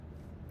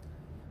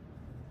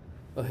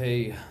Well,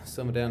 hey,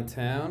 Soma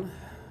Downtown.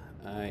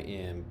 I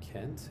am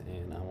Kent,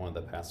 and I'm one of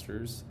the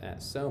pastors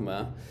at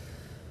Soma.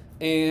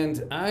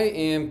 And I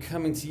am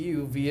coming to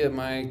you via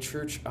my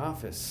church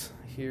office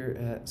here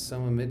at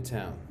Soma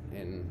Midtown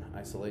in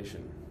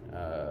isolation.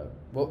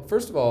 Well,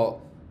 first of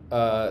all,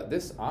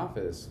 this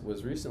office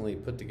was recently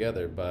put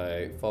together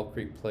by Fall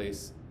Creek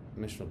Place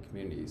Missional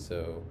Community.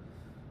 So,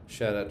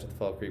 shout out to the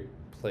Fall Creek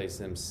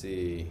Place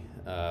MC.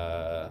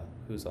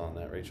 Who's on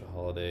that? Rachel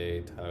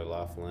Holiday, Tyler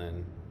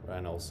Laughlin,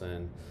 Ryan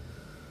Olson,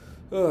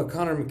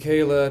 Connor,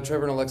 Michaela,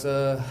 Trevor and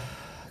Alexa,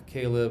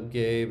 Caleb,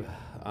 Gabe,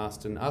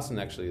 Austin. Austin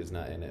actually is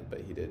not in it, but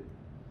he did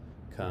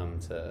come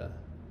to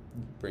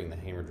bring the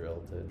hammer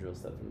drill to drill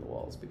stuff in the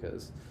walls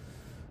because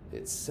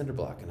it's cinder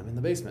block and I'm in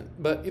the basement.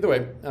 But either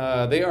way,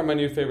 they are my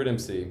new favorite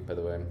MC, by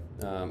the way.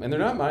 And they're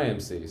not my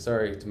MC.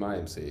 Sorry to my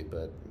MC,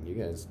 but you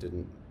guys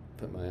didn't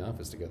put my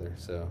office together,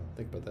 so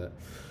think about that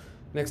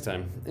next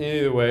time.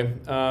 Either way,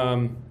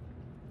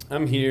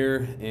 I'm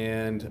here,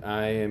 and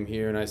I am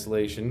here in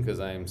isolation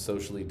because I am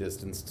socially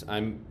distanced.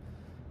 I'm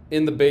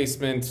in the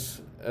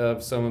basement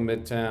of Soma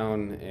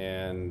Midtown,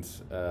 and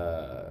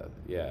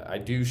yeah, I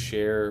do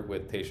share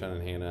with Tayshawn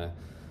and Hannah,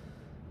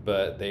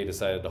 but they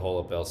decided to hole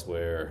up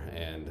elsewhere,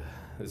 and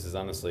this is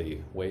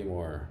honestly way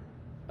more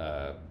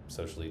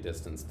socially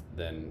distanced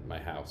than my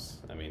house.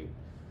 I mean,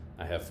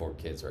 I have 4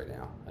 kids right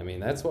now. I mean,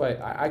 that's why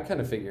I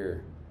kind of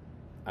figure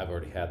I've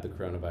already had the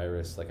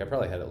coronavirus. Like, I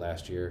probably had it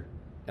last year,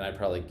 and I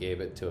probably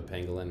gave it to a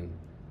pangolin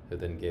who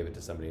then gave it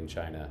to somebody in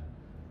China,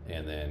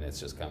 and then it's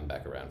just come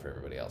back around for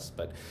everybody else.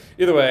 But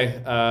either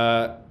way,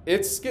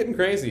 it's getting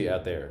crazy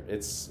out there.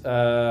 It's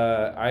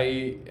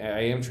I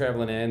am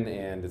traveling in,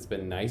 and it's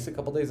been nice a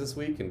couple days this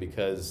week, and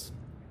because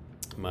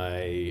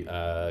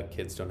my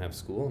kids don't have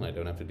school and I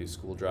don't have to do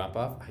school drop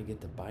off, I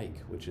get to bike,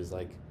 which is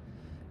like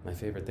my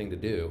favorite thing to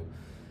do.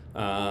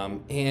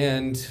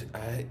 And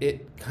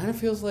it kind of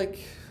feels like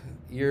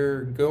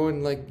you're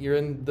going like you're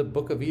in the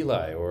Book of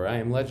Eli or I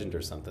Am Legend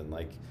or something.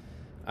 Like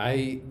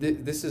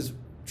this is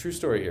true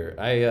story here.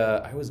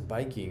 I was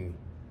biking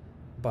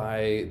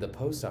by the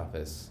post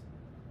office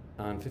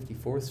on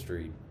 54th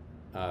Street,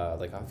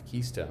 like off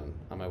Keystone,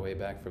 on my way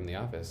back from the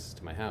office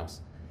to my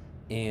house,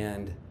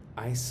 and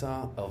I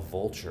saw a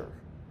vulture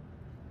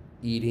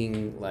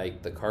eating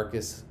like the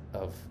carcass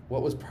of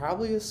what was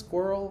probably a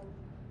squirrel,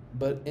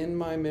 but in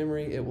my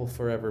memory, it will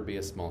forever be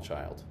a small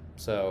child.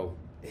 So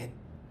it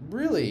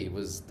really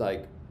was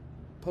like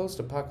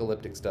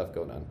post-apocalyptic stuff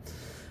going on.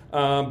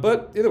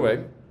 But either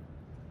way,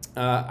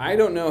 I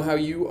don't know how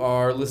you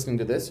are listening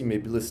to this. You may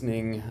be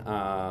listening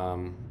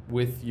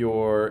with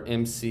your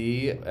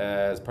MC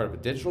as part of a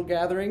digital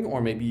gathering,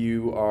 or maybe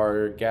you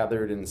are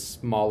gathered in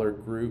smaller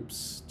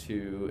groups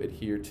to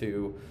adhere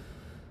to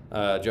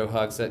Joe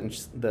Hogsett and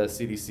the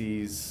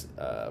CDC's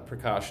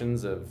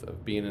precautions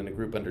of being in a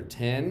group under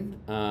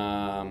 10,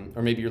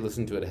 or maybe you're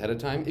listening to it ahead of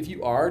time. If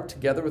you are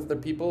together with other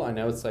people, I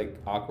know it's like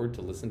awkward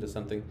to listen to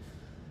something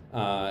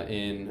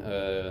in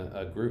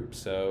a group,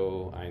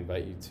 so I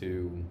invite you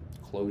to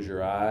close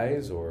your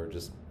eyes or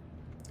just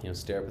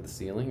stare up at the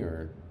ceiling,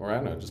 or I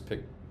don't know, just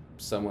pick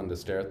someone to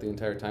stare at the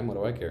entire time. What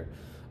do I care?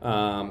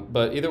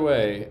 But either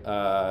way,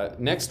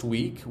 next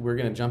week we're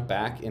going to jump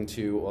back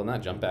into, well,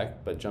 not jump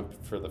back, but jump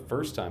for the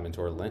first time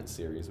into our Lent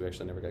series. We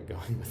actually never got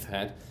going with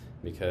that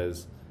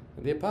because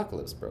the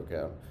apocalypse broke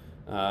out,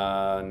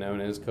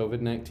 known as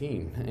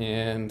COVID-19.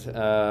 And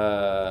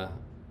so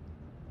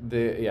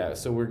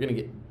we're going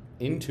to get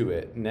into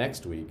it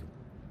next week.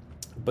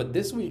 But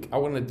this week I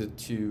wanted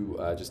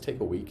to just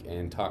take a week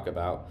and talk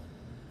about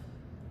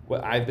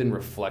what I've been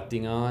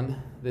reflecting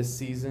on this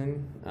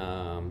season,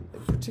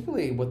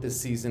 particularly what this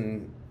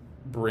season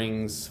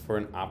brings for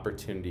an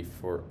opportunity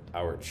for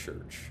our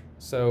church.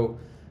 So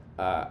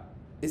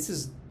this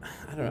is,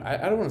 I don't know,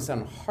 I don't want to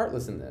sound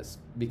heartless in this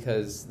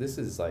because this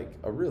is like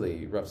a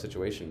really rough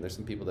situation. There's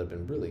some people that have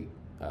been really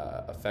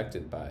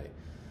affected by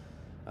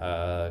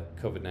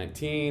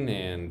COVID-19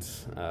 and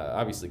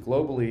obviously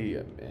globally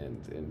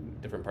and in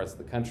different parts of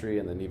the country,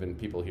 and then even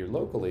people here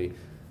locally.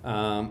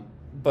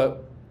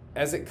 But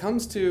as it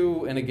comes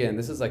to, and again,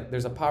 this is like,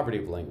 there's a poverty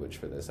of language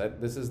for this.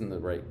 This isn't the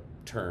right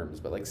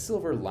terms, but like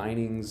silver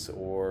linings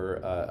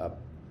or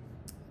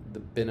the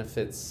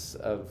benefits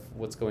of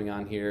what's going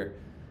on here.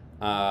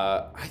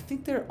 I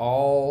think they're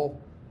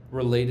all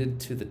related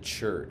to the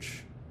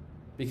church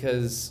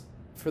because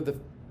for the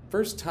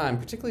first time,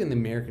 particularly in the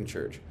American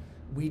church,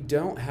 we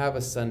don't have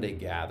a Sunday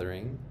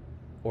gathering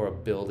or a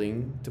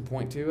building to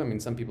point to. I mean,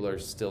 some people are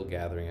still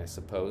gathering, I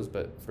suppose,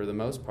 but for the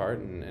most part,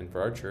 and for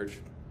our church,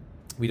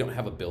 we don't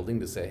have a building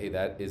to say, hey,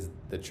 that is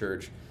the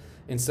church.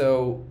 And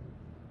so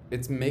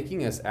it's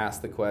making us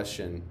ask the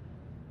question,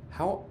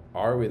 how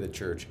are we the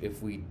church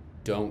if we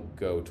don't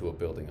go to a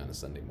building on a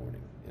Sunday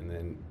morning? And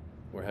then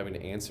we're having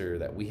to answer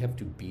that we have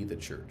to be the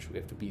church. We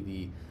have to be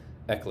the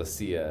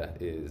ecclesia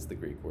is the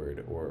Greek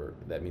word, or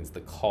that means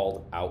the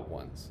called out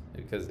ones,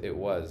 because it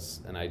was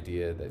an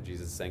idea that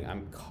Jesus is saying,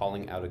 I'm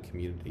calling out a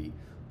community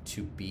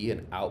to be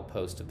an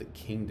outpost of the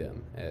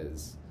kingdom,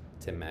 as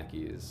Tim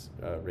Mackey is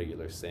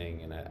regular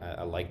saying, and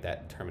I like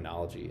that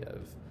terminology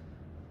of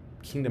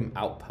kingdom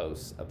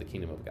outposts of the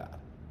kingdom of God.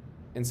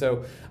 And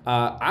so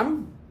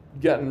I'm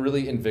gotten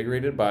really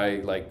invigorated by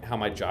like how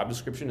my job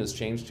description has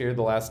changed here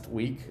the last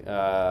week,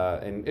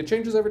 and it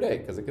changes every day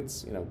because it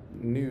gets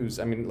news.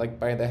 I mean, like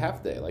by the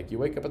half day, like you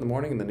wake up in the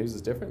morning and the news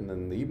is different, and then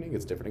in the evening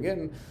it's different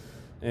again,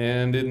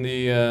 and in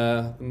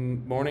the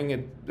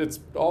morning it's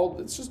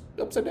just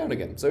upside down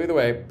again. So either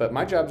way, but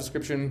my job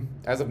description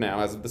as of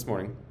this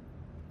morning,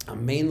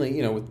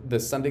 mainly with the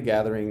Sunday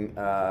gathering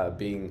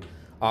being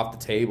off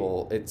the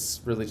table,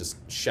 it's really just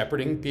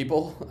shepherding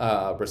people,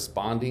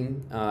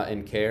 responding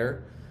in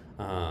care.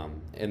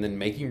 And then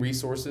making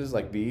resources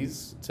like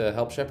these to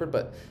help shepherd.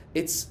 But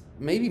it's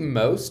maybe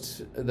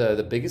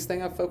the biggest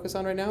thing I focus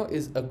on right now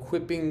is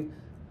equipping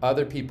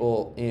other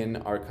people in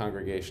our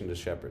congregation to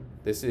shepherd.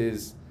 This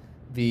is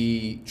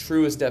the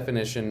truest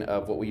definition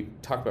of what we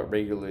talk about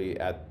regularly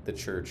at the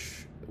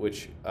church,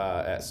 which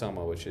at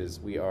Soma, which is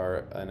we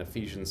are an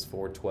Ephesians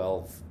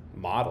 4:12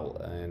 model.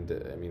 And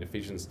I mean,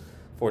 Ephesians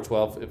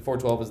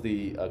 4:12 is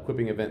the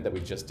equipping event that we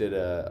just did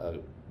a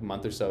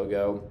month or so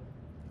ago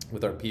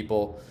with our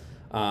people.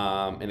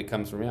 And it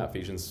comes from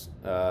Ephesians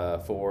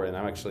 4, and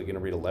I'm actually going to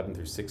read 11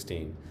 through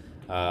 16,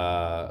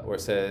 where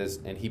it says,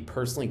 "And he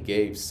personally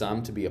gave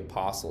some to be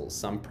apostles,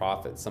 some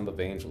prophets, some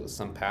evangelists,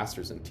 some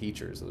pastors and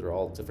teachers." Those are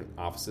all different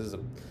offices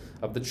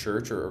of the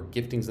church or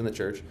giftings in the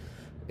church.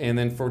 And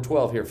then for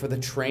 12 here, "for the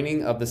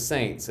training of the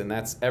saints," and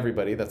that's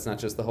everybody, that's not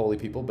just the holy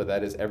people, but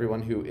that is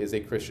everyone who is a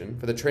Christian,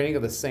 "for the training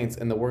of the saints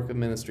in the work of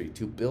ministry,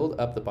 to build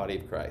up the body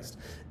of Christ,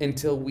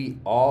 until we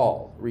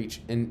all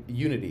reach in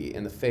unity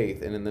in the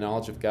faith and in the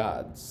knowledge of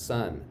God's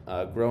Son,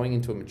 growing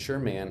into a mature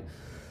man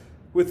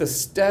with a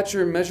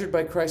stature measured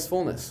by Christ's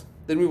fullness.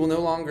 Then we will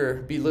no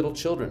longer be little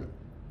children,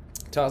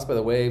 tossed by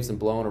the waves and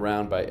blown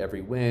around by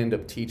every wind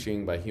of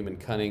teaching, by human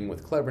cunning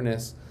with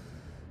cleverness,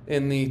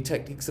 in the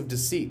techniques of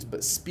deceit,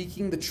 but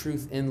speaking the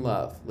truth in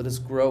love. Let us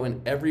grow in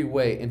every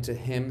way into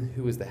him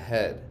who is the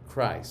head,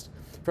 Christ.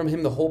 From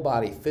him the whole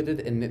body,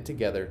 fitted and knit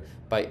together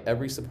by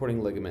every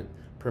supporting ligament,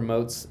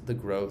 promotes the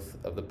growth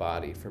of the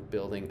body for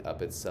building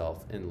up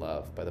itself in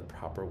love by the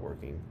proper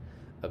working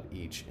of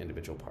each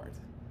individual part."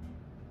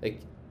 Like,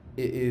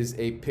 it is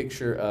a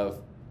picture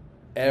of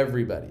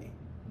everybody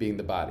being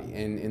the body.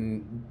 And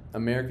in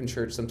American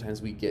church,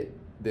 sometimes we get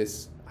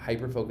this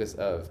hyper focus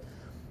of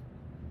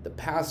the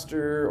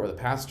pastor or the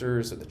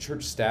pastors or the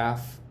church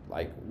staff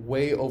like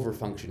way over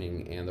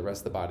functioning and the rest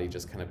of the body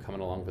just kind of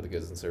coming along for the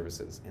goods and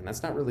services. And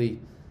that's not really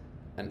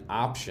an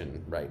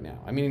option right now.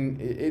 I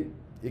mean,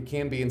 it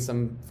can be in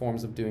some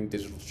forms of doing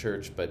digital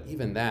church, but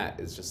even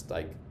that is just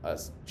like a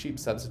cheap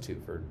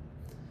substitute for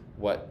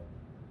what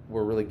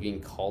we're really being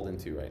called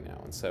into right now.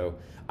 And so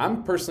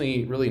I'm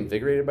personally really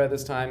invigorated by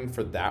this time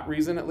for that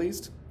reason, at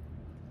least,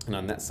 and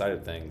on that side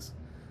of things.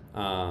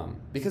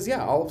 Because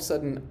all of a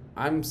sudden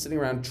I'm sitting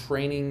around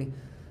training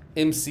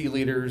MC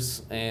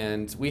leaders,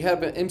 and we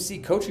have an MC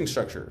coaching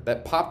structure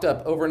that popped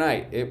up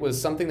overnight. It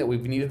was something that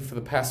we've needed for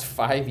the past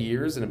 5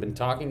 years and have been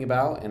talking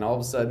about, and all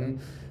of a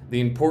sudden the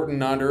important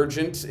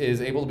non-urgent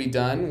is able to be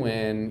done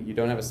when you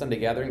don't have a Sunday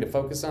gathering to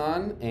focus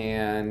on,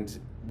 and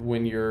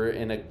when you're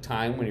in a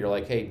time when you're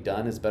like, hey,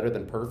 done is better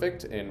than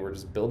perfect, and we're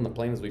just building the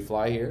plane as we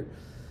fly here.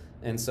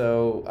 And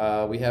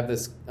so we have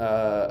this,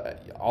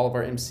 all of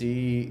our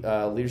MC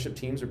leadership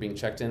teams are being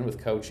checked in with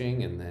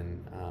coaching, and then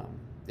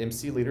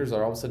MC leaders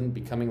are all of a sudden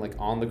becoming like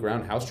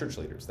on-the-ground house church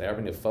leaders. They're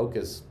having to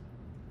focus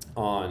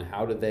on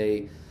how do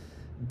they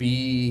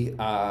be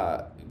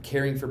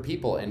caring for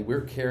people, and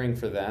we're caring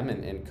for them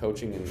and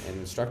coaching and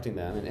instructing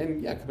them,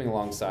 and coming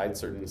alongside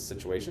certain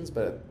situations,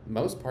 but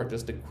most part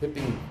just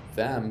equipping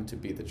them to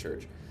be the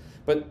church.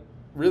 But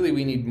really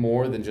we need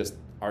more than just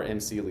our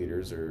MC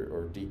leaders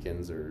or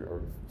deacons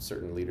or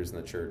certain leaders in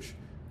the church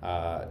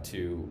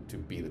to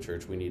be the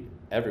church. We need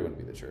everyone to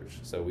be the church.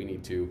 So we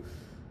need to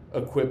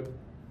equip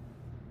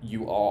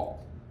you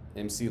all,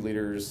 MC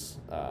leaders,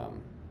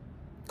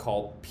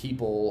 call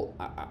people.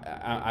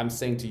 I'm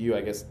saying to you,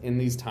 I guess, in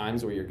these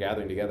times where you're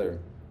gathering together,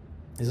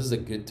 this is a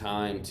good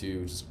time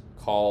to just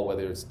call,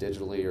 whether it's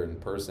digitally or in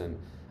person,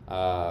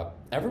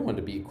 everyone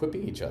to be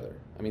equipping each other.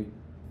 I mean,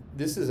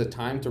 this is a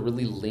time to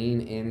really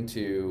lean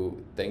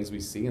into things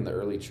we see in the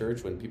early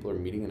church when people are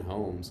meeting in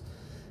homes.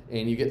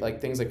 And you get like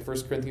things like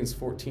 1 Corinthians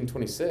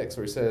 14:26,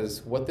 where he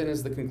says, "What then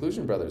is the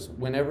conclusion, brothers?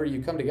 Whenever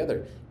you come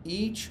together,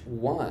 each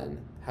one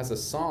has a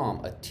psalm,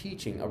 a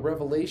teaching, a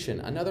revelation,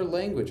 another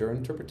language or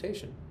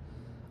interpretation."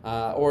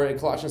 Or in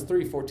Colossians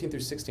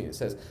 3:14-16, it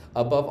says,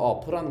 "Above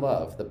all, put on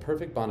love, the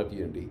perfect bond of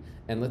unity,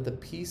 and let the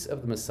peace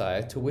of the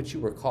Messiah, to which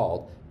you were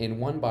called, in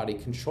one body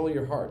control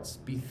your hearts.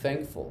 Be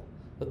thankful.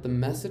 Let the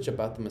message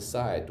about the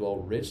Messiah dwell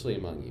richly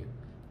among you,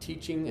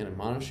 teaching and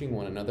admonishing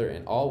one another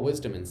in all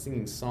wisdom, and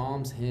singing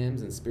psalms,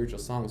 hymns, and spiritual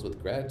songs with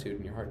gratitude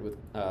in your heart, with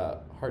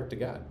heart to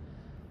God."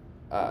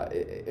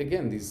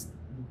 Again, these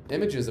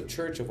images of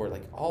church of where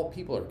like all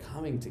people are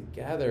coming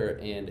together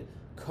and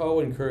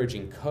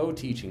co-encouraging,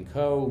 co-teaching,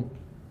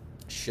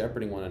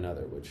 co-shepherding one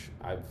another, which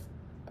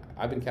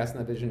I've been casting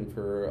that vision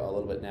for a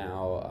little bit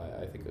now.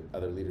 I think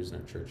other leaders in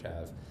our church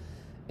have.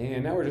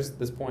 And now we're just at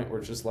this point where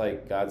it's just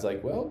like God's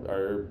like, well,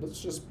 or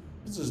let's just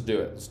do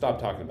it. Stop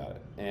talking about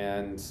it.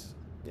 And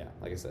yeah,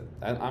 like I said,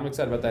 I'm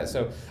excited about that.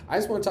 So I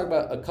just want to talk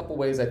about a couple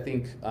ways I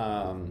think,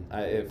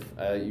 if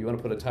you want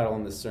to put a title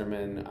on this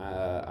sermon,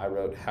 I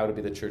wrote "How to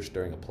Be the Church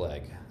During a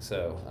Plague."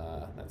 So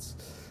that's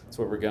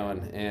where we're going.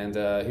 And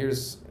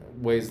here's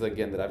ways that,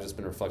 again, that I've just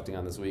been reflecting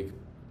on this week.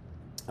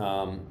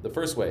 The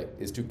first way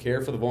is to care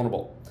for the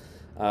vulnerable.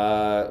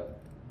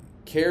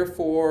 Care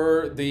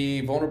for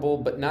the vulnerable,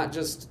 but not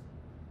just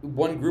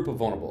one group of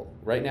vulnerable.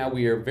 Right now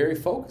we are very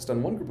focused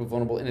on one group of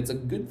vulnerable, and it's a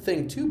good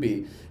thing to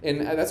be.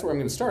 And that's where I'm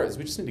going to start, is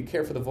we just need to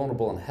care for the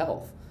vulnerable in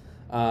health.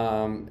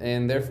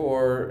 And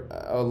therefore,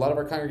 a lot of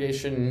our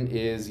congregation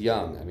is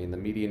young. I mean, the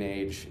median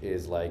age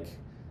is like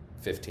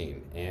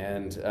 15.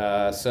 And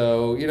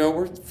so,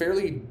 we're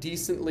fairly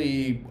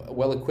decently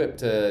well-equipped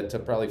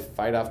to probably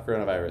fight off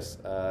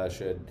coronavirus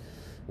should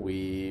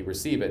we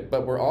receive it.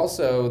 But we're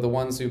also the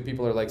ones who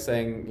people are like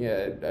saying,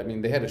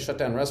 they had to shut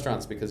down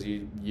restaurants because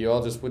you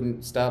all just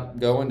wouldn't stop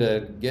going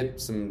to get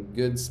some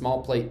good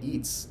small plate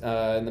eats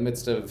in the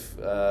midst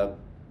of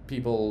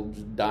people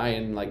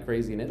dying like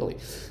crazy in Italy.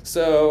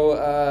 So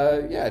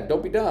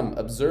don't be dumb.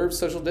 Observe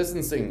social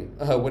distancing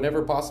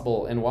whenever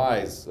possible and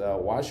wise.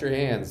 Wash your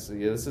hands.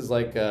 This is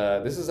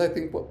I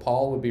think what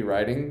Paul would be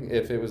writing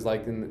if it was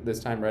like in this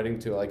time, writing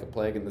to like a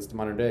plague in this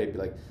modern day.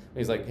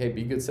 He's like, hey,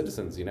 be good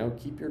citizens.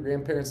 Keep your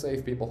grandparents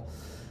safe, people.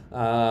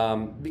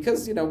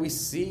 Because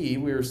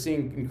we're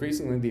seeing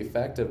increasingly the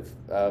effect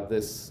of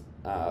this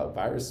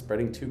virus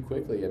spreading too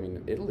quickly. I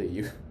mean, Italy,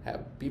 you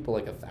have people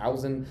like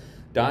 1,000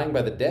 dying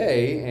by the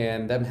day,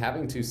 and them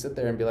having to sit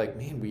there and be like,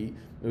 man, we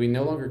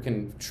no longer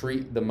can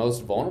treat the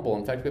most vulnerable.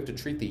 In fact, we have to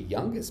treat the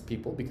youngest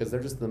people because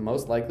they're just the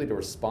most likely to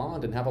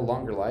respond and have a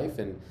longer life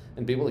and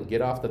be able to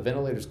get off the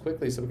ventilators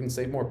quickly so we can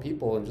save more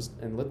people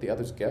and let the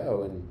others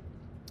go.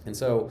 And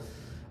so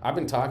I've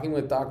been talking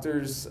with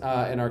doctors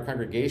in our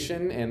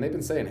congregation, and they've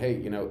been saying, hey,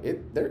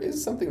 there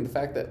is something in the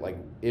fact that, like,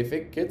 if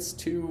it gets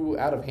too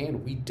out of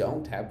hand, we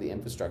don't have the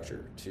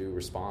infrastructure to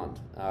respond.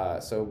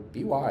 So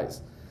be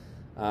wise.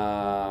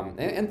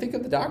 And think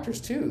of the doctors,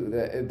 too.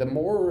 The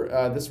more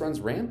this runs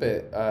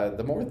rampant,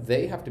 the more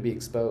they have to be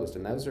exposed.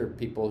 And those are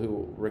people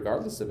who,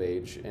 regardless of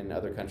age, in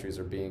other countries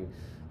are being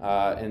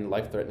in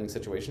life-threatening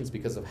situations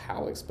because of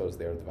how exposed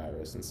they are to the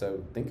virus. And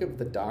so think of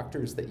the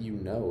doctors that you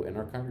know in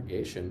our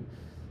congregation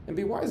and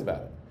be wise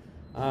about it.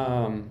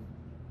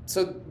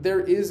 So there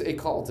is a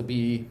call to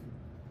be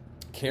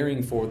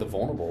caring for the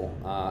vulnerable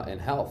in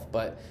health,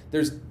 but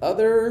there's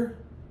other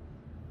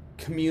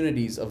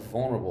communities of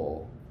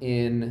vulnerable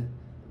in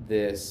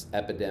this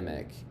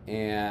epidemic,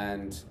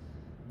 and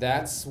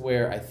that's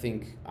where I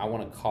think I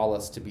want to call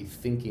us to be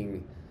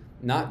thinking,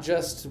 not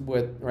just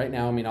with right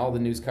now. I mean, all the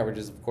news coverage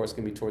is, of course,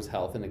 going to be towards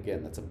health, and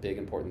again, that's a big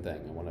important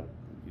thing. I want to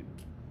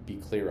be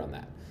clear on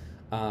that.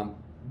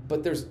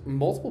 But there's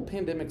multiple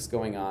pandemics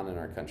going on in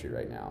our country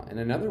right now. And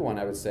another one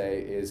I would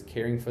say is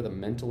caring for the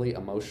mentally,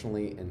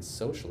 emotionally, and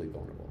socially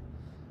vulnerable.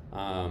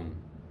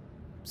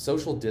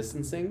 Social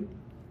distancing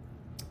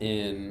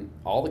in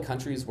all the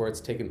countries where it's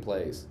taken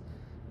place,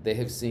 they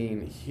have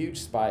seen huge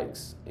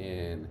spikes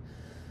in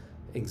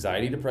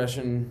anxiety,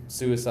 depression,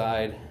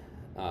 suicide,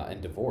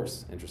 and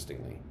divorce,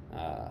 interestingly.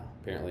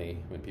 Apparently,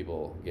 when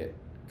people get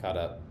caught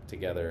up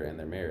together in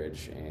their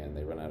marriage and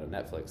they run out of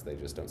Netflix, they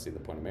just don't see the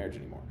point of marriage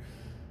anymore.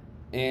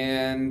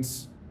 And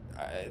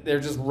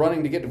they're just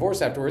running to get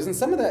divorced afterwards. And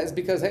some of that is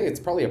because, hey, it's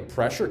probably a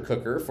pressure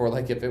cooker for,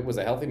 like, if it was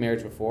a healthy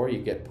marriage before, you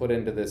get put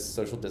into this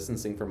social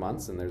distancing for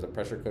months, and there's a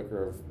pressure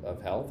cooker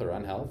of health or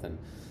unhealth. And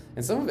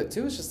some of it,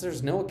 too, is just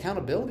there's no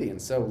accountability.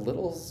 And so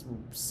little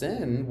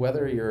sin,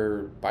 whether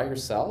you're by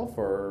yourself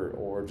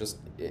or just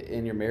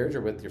in your marriage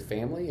or with your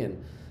family,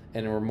 and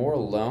we're more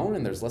alone,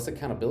 and there's less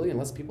accountability and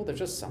less people, there's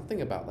just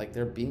something about, like,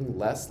 there being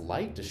less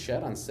light to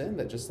shed on sin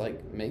that just,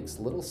 like, makes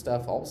little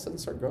stuff all of a sudden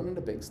start growing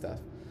into big stuff.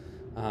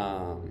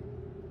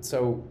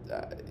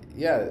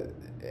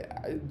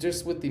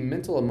 Just with the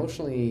mental,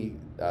 emotionally,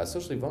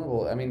 socially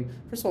vulnerable, I mean,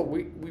 first of all,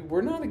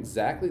 we're not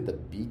exactly the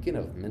beacon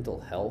of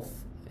mental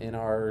health in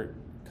our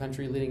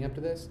country leading up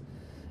to this.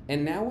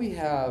 And now we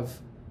have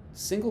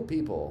single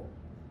people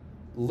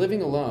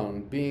living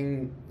alone,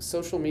 being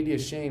social media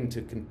shamed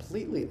to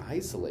completely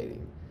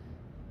isolating.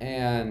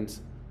 And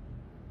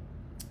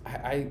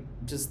I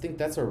just think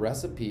that's a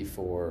recipe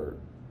for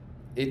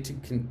it to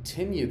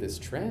continue this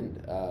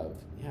trend of,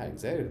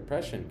 anxiety,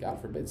 depression,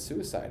 God forbid,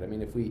 suicide. I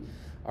mean, if we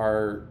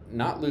are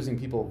not losing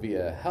people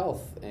via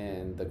health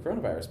and the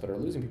coronavirus, but are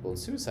losing people in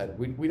suicide,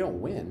 we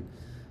don't win.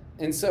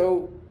 And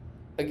so,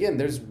 again,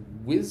 there's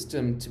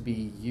wisdom to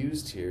be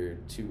used here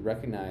to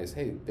recognize,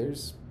 hey,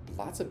 there's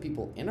lots of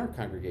people in our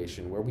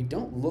congregation where we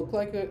don't look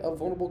like a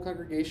vulnerable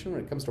congregation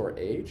when it comes to our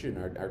age and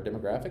our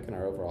demographic and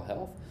our overall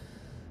health.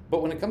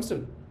 But when it comes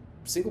to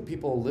single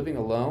people living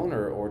alone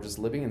or just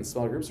living in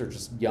small groups, or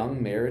just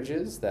young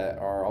marriages that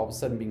are all of a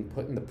sudden being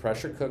put in the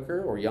pressure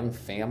cooker, or young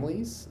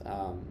families,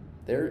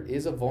 there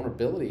is a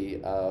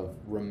vulnerability of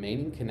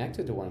remaining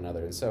connected to one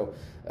another. And so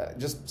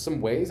just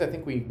some ways I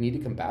think we need to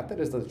combat that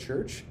as the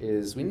church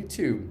is we need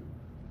to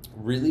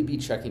really be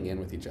checking in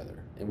with each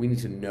other, and we need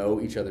to know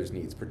each other's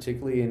needs,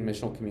 particularly in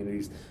missional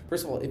communities.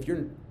 First of all, if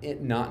you're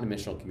not in a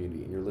missional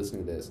community and you're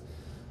listening to this,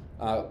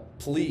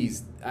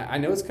 please, I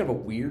know it's kind of a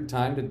weird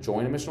time to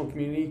join a missional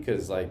community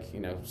because, like,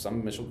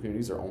 some missional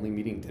communities are only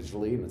meeting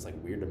digitally, and it's like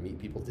weird to meet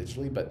people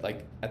digitally, but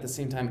like at the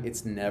same time,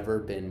 it's never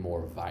been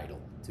more vital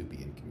to be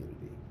in community.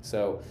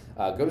 So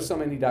go to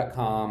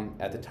somaindy.com.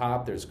 At the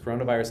top, there's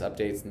coronavirus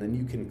updates, and then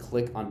you can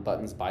click on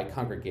buttons by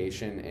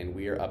congregation, and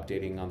we are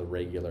updating on the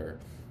regular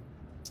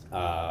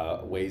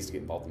ways to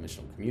get involved in the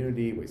missional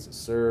community, ways to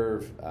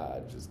serve,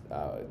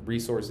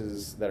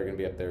 resources that are going to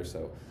be up there.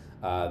 So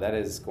that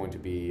is going to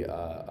be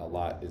a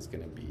lot is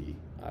going to be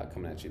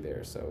coming at you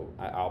there. So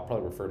I'll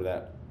probably refer to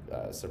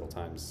that several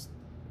times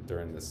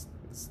during this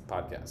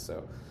podcast.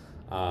 So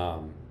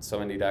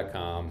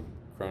somaindy.com,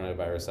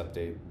 coronavirus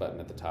update button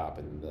at the top,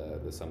 and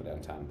the Summit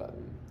Downtown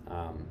button.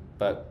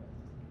 But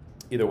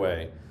either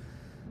way,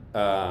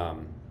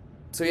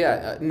 so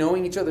yeah,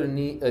 knowing each other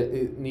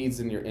needs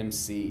in your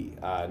MC,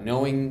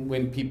 knowing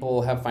when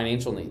people have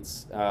financial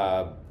needs.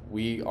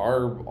 We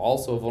are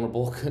also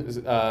vulnerable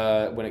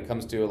when it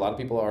comes to a lot of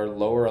people are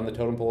lower on the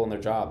totem pole in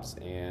their jobs,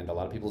 and a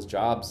lot of people's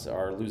jobs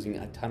are losing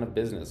a ton of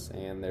business,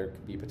 and there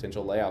could be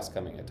potential layoffs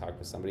coming. I talked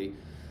to somebody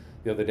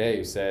the other day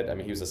who said,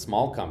 he was a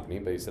small company,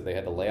 but he said they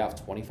had to lay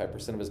off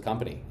 25% of his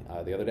company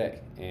the other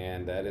day,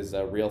 and that is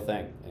a real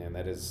thing, and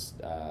that is,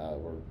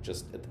 we're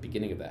just at the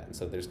beginning of that, and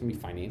so there's going to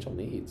be financial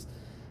needs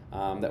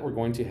that we're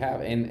going to have,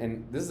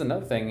 and this is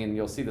another thing, and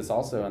you'll see this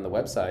also on the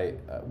website.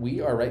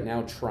 We are right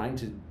now trying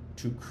to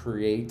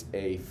create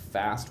a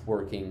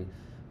fast-working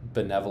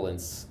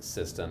benevolence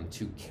system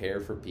to care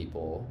for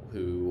people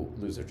who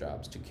lose their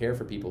jobs, to care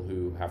for people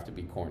who have to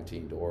be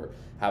quarantined or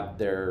have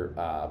their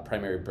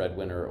primary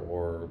breadwinner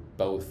or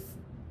both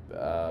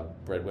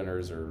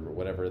breadwinners or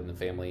whatever in the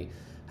family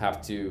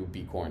have to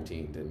be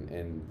quarantined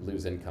and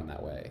lose income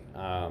that way.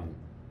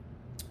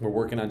 We're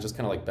working on just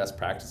kind of like best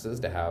practices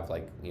to have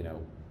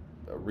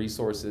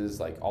resources,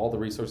 like all the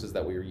resources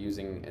that we are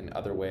using in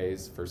other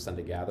ways for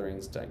Sunday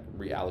gatherings, to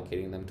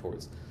reallocating them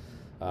towards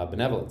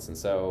benevolence. And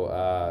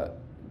so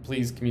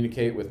please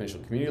communicate with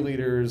missional community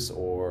leaders,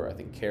 or I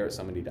think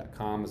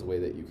care@somaindy.com is a way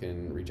that you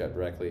can reach out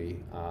directly.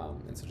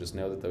 And so just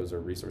know that those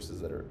are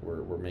resources that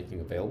we're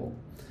making available.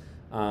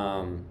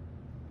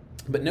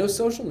 But know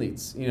social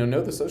needs,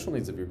 know the social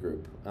needs of your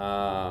group.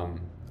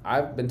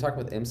 I've been talking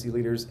with MC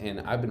leaders,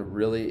 and I've been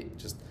really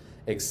just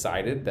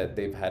excited that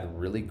they've had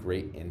really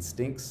great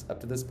instincts up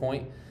to this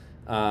point.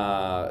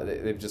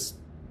 They've just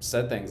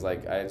said things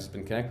like, I've just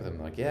been connecting with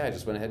them. Like, yeah, I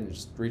just went ahead and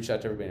just reached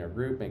out to everybody in our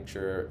group, make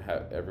sure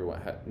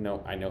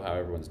I know how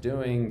everyone's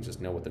doing, just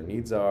know what their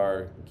needs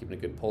are, keeping a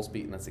good pulse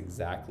beat. And that's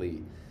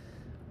exactly,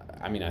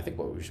 I think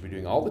what we should be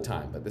doing all the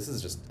time, but this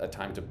is just a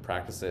time to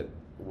practice it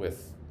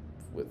with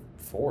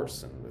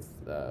force and with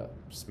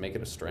just make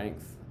it a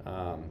strength.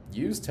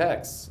 Use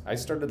texts. I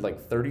started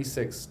like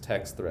 36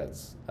 text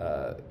threads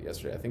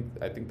yesterday.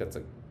 I think that's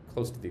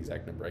close to the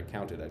exact number. I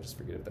counted. I just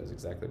forget if that was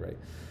exactly right.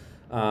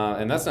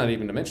 And that's not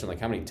even to mention like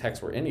how many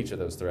texts were in each of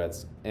those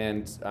threads.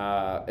 And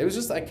it was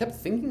just, I kept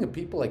thinking of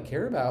people I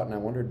care about, and I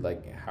wondered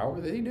like, how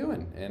are they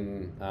doing?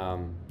 And I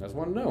just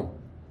wanted to know.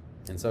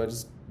 And so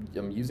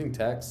I'm using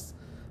texts,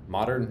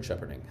 modern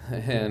shepherding,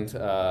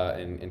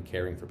 and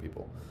caring for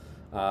people.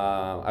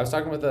 I was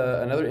talking with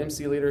another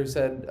MC leader who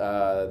said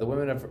the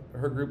women of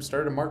her group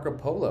started a Marco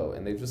Polo,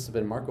 and they've just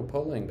been Marco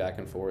Poloing back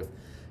and forth.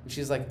 And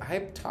she's like,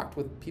 I've talked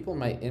with people in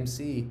my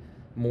MC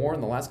more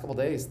in the last couple of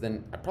days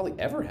than I probably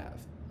ever have.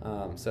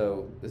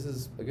 So this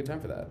is a good time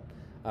for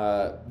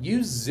that.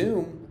 Use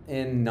Zoom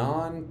in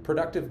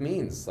non-productive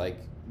means, like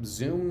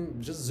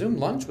just Zoom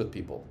lunch with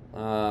people.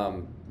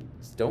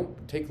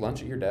 Don't take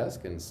lunch at your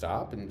desk and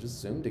stop and just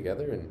Zoom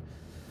together and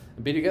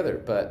be together.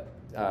 But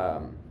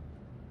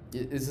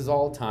this is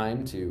all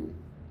time to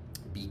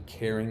be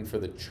caring for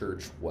the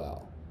church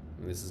well.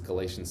 And this is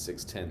Galatians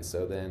 6:10.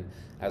 So then,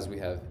 as we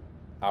have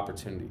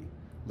opportunity,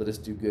 let us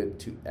do good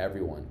to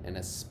everyone, and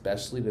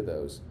especially to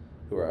those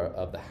who are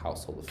of the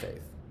household of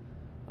faith.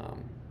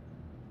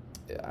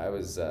 I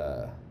was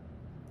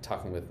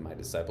talking with my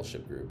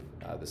discipleship group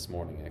this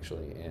morning,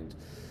 actually, and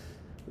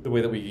the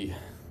way that we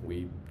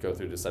go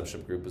through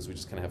discipleship group is we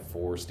just kind of have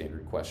 4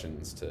 standard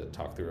questions to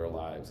talk through our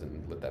lives,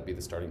 and let that be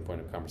the starting point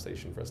of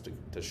conversation for us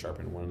to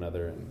sharpen one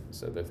another. And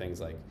so they're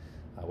things like,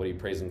 what are you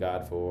praising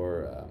God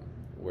for?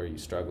 Where are you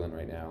struggling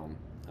right now?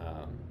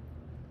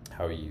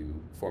 How are you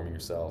forming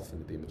yourself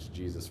into the image of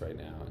Jesus right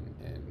now?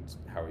 And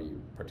how are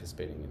you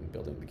participating in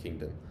building the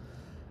kingdom?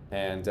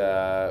 And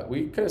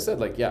we kind of said,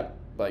 like, yeah,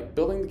 like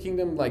building the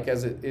kingdom, like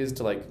as it is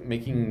to like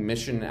making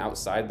mission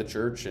outside the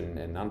church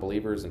and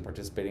non-believers and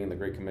participating in the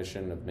Great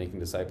Commission of making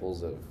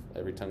disciples of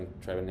every tongue,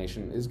 tribe, and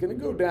nation is going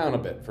to go down a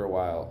bit for a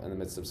while in the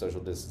midst of social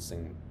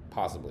distancing,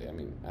 possibly. I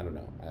mean, I don't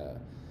know,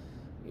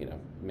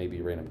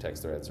 maybe random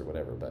text threads or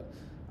whatever,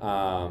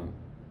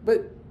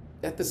 but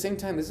at the same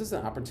time, this is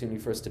an opportunity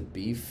for us to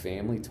be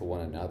family to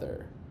one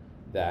another.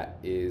 that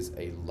is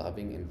a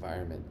loving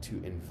environment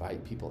to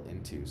invite people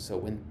into. So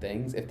when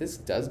if this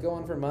does go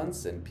on for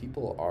months and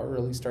people are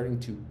really starting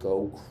to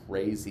go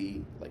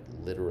crazy, like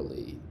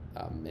literally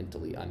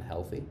mentally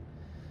unhealthy,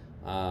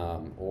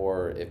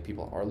 or if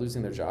people are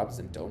losing their jobs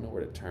and don't know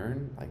where to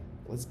turn, like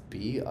let's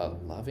be a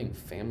loving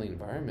family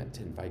environment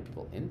to invite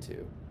people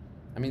into.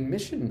 I mean,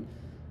 mission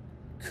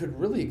could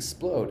really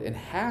explode and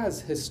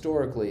has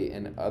historically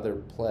in other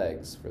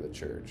plagues for the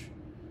church.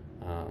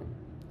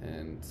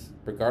 And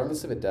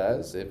regardless if it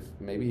does, if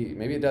maybe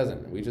it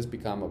doesn't, we just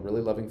become a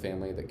really loving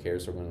family that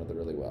cares for one another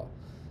really well.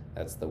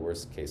 That's the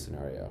worst case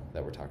scenario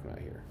that we're talking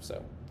about here.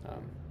 So,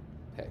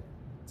 hey,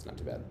 it's not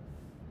too bad.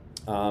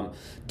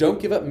 Don't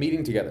give up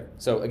meeting together.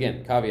 So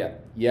again, caveat,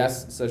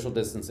 yes, social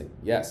distancing,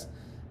 yes,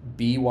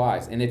 be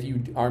wise. And if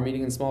you are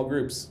meeting in small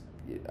groups,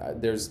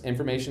 there's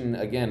information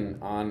again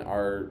on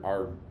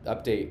our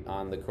update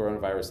on the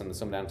coronavirus on the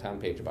Some Downtown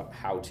page about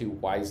how to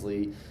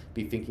wisely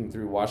be thinking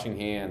through washing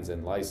hands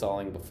and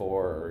Lysoling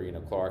before, or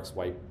Clorox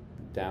wipe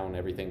down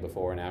everything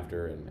before and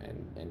after,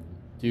 and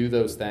do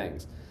those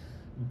things.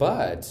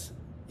 But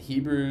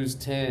Hebrews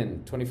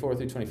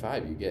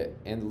 10:24-25, you get,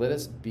 and let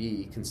us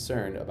be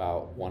concerned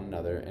about one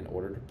another in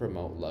order to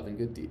promote love and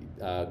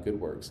good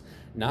works,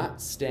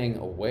 not staying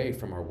away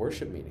from our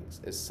worship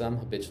meetings, as some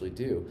habitually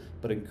do,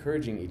 but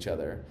encouraging each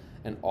other,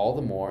 and all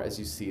the more as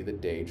you see the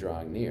day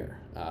drawing near.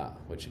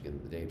 Which again,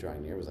 the day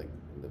drawing near was like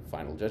the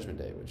final judgment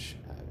day, which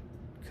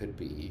could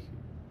be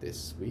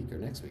this week or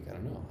next week. I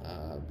don't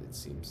know. It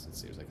seems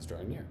like it's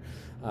drawing near.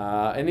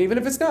 And even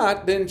if it's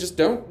not, then just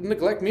don't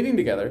neglect meeting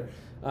together.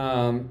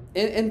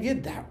 And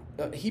yet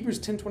that Hebrews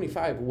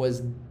 10:25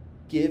 was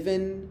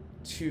given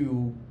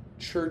to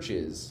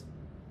churches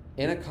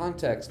in a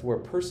context where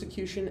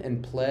persecution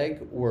and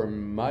plague were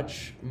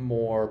much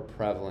more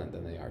prevalent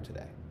than they are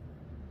today.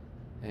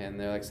 And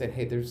they're like saying,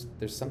 hey, there's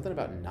something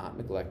about not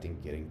neglecting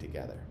getting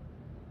together.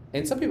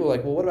 And some people are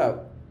like, well,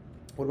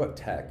 what about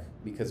tech?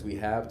 Because we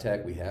have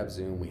tech, we have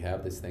Zoom, we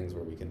have these things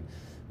where we can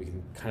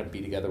kind of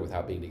be together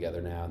without being together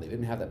now. And they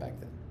didn't have that back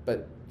then.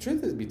 But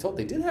truth is be told,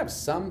 they did have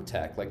some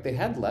tech. Like they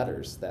had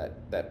letters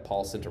that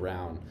Paul sent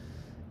around,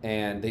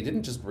 and they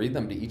didn't just read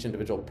them to each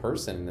individual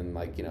person and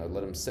let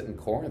them sit in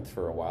Corinth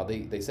for a while.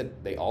 They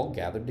said they all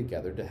gathered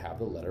together to have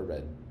the letter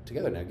read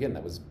together. Now again,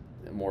 that was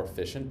more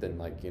efficient than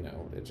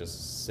it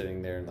just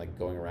sitting there and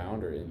going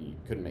around, or you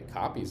couldn't make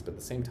copies. But at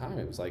the same time,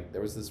 it was like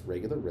there was this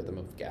regular rhythm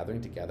of gathering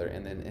together,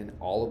 and then in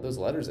all of those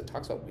letters it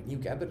talks about when you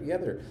gather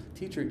together,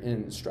 teach and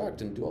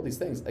instruct and do all these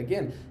things,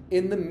 again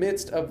in the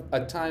midst of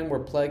a time where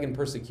plague and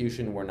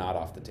persecution were not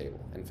off the table.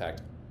 In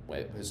fact,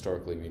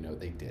 historically we know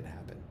they did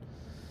happen.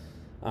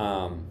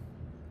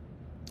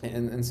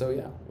 And so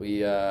yeah,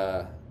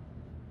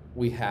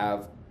 we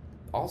have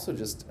also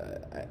just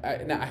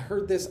now I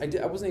heard this. I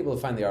wasn't able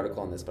to find the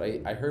article on this, but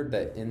I heard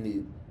that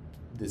in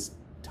this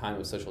time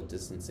of social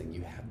distancing,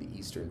 you have the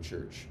Eastern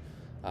Church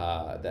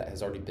that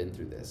has already been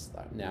through this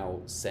now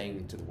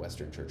saying to the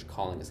Western Church,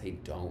 calling us, hey,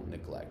 don't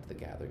neglect the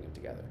gathering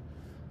together.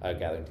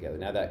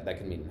 Now that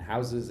can mean in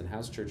houses and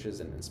house churches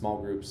and in small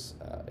groups,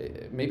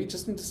 maybe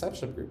just in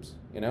discipleship groups.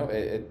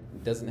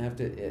 It doesn't have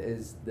to.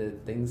 As the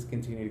things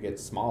continue to get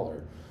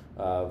smaller,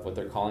 what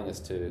they're calling us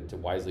to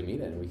wisely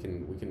meet in, we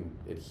can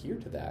adhere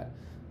to that.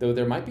 Though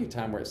there might be a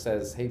time where it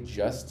says, hey,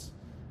 just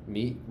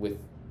be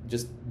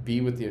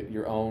with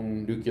your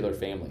own nuclear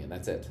family, and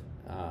that's it.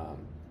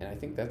 And I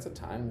think that's a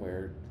time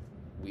where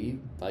we,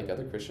 like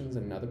other Christians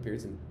and other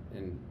periods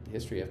in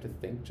history, have to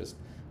think just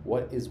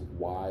what is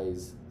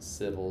wise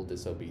civil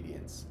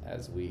disobedience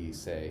as we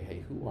say,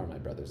 hey, who are my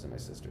brothers and my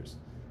sisters?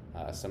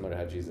 Similar to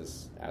how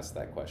Jesus asked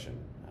that question,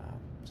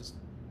 just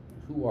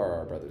who are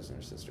our brothers and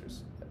our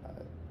sisters?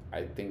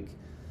 I think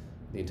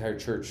the entire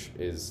church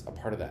is a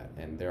part of that,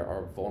 and there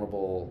are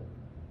vulnerable,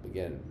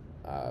 again,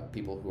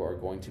 people who are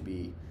going to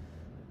be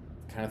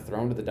kind of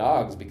thrown to the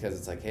dogs because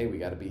it's like, hey, we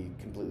got to be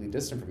completely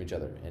distant from each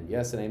other. And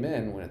yes and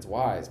amen when it's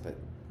wise, but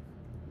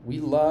we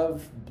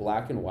love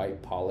black and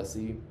white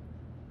policy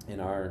in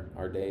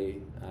our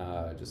day.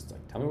 Just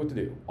like, tell me what to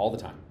do all the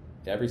time,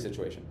 every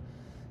situation.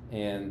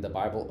 And the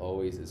Bible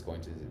always is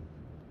going to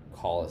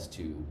call us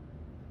to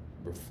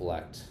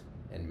reflect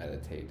and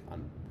meditate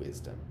on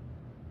wisdom,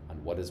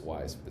 on what is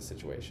wise for the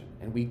situation.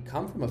 And we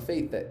come from a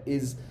faith that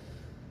is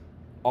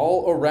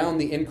all around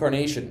the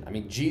incarnation. I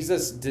mean,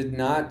 Jesus did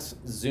not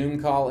Zoom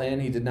call in,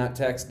 he did not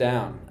text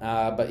down,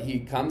 but he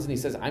comes and he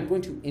says, I'm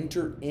going to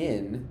enter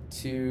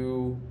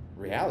into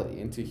reality,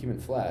 into human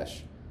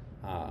flesh.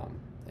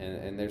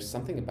 And there's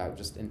something about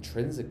just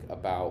intrinsic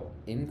about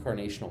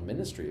incarnational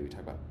ministry. We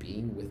talk about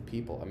being with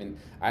people. I mean,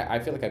 I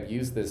feel like I've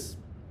used this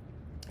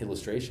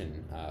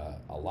illustration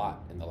a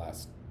lot in the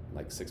last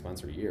 6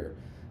 months or a year.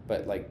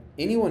 But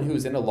anyone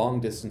who's in a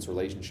long distance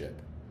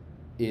relationship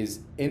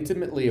is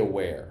intimately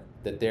aware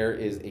that there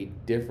is a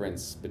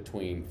difference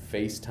between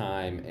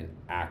FaceTime and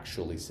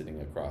actually sitting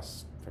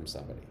across from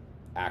somebody,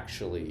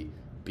 actually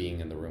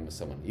being in the room with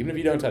someone, even if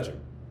you don't touch them.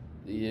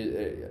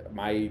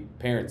 My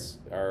parents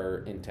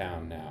are in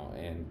town now,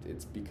 and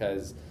it's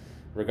because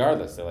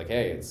regardless, they're like,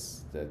 hey,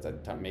 it's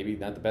maybe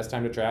not the best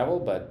time to travel,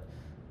 but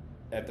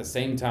at the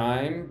same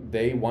time,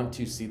 they want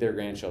to see their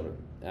grandchildren.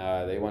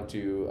 They want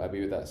to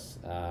be with us,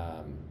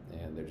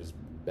 and they're just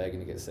begging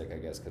to get sick, I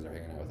guess, because they're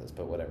hanging out with us.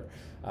 But whatever.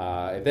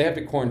 If they have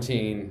to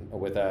quarantine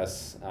with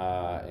us,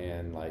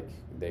 and like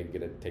they get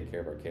to take care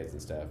of our kids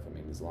and stuff, I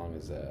mean, as long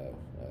as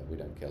we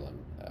don't kill them,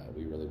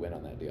 we really win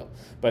on that deal.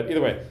 But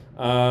either way,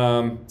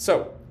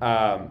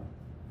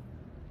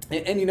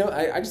 and you know,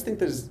 I just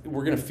think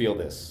we're going to feel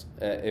this.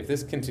 If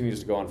this continues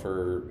to go on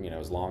for, you know,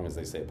 as long as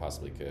they say it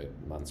possibly could,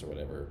 months or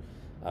whatever.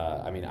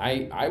 I mean,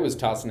 I was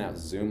tossing out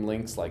Zoom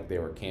links like they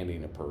were candy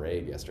in a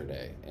parade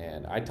yesterday.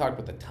 And I talked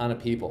with a ton of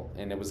people,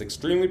 and it was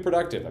extremely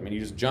productive. I mean, you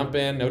just jump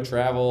in, no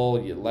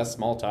travel, less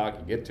small talk,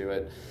 you get to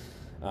it.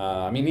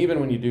 I mean, even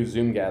when you do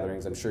Zoom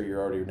gatherings, I'm sure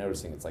you're already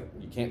noticing, it's like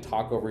you can't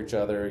talk over each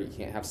other, you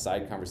can't have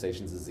side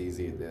conversations as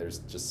easy. There's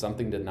just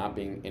something to not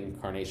being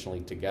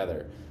incarnationally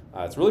together.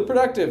 It's really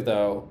productive,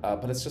 though,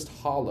 but it's just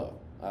hollow.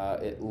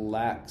 It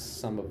lacks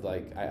some of,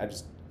 like, I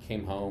just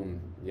came home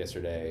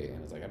yesterday,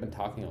 and it's like, I've been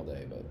talking all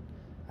day, but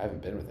I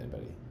haven't been with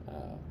anybody.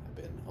 I've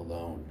been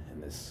alone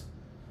in this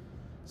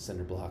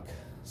cinder block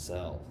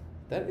cell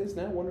that is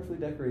now wonderfully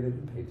decorated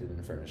and painted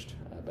and furnished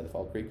by the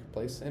Fall Creek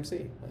Place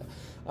MC.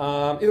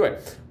 Either way,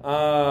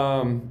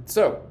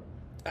 so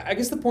I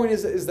guess the point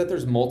is that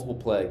there's multiple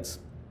plagues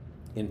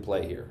in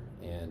play here.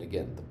 And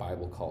again, the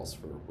Bible calls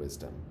for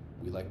wisdom.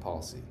 We like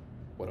policy.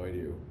 What do I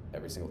do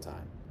every single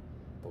time?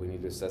 But we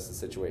need to assess the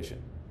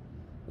situation.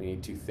 We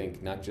need to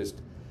think not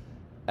just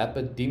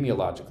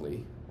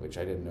epidemiologically, which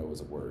I didn't know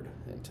was a word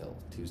until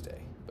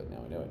Tuesday, but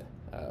now I know it.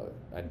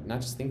 I'm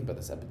not just thinking about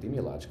this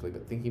epidemiologically,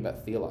 but thinking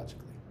about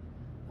theologically.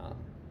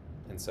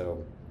 And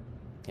so,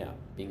 yeah,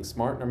 being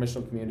smart in our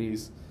missional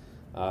communities.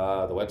 The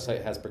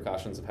website has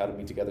precautions of how to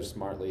meet together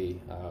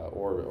smartly,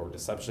 or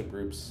discipleship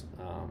groups,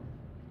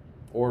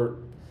 or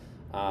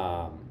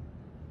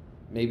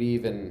maybe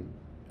even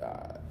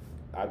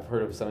I've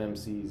heard of some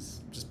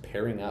MCs just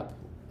pairing up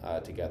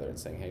together and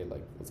saying, hey,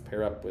 like, let's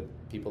pair up with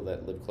people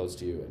that live close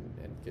to you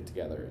and get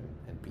together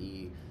and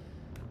be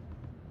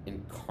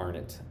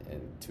incarnate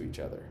to each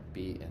other,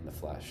 be in the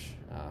flesh,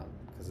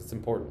 because it's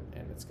important,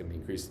 and it's going to be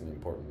increasingly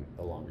important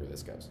the longer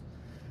this goes.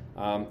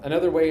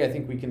 Another way I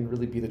think we can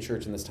really be the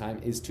church in this time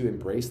is to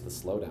embrace the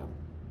slowdown.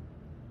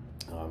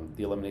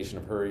 The Elimination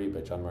of Hurry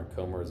by John Mark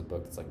Comer is a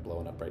book that's like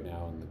blowing up right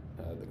now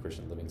in the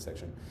Christian Living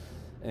section.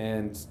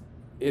 And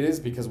it is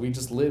because we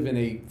just live in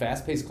a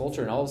fast-paced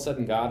culture, and all of a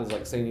sudden God is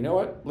like saying, you know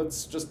what,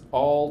 let's just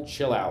all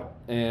chill out.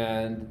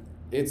 And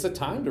it's a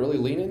time to really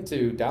lean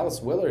into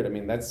Dallas Willard. I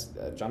mean, that's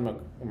John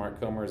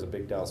Mark Comer is a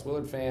big Dallas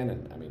Willard fan,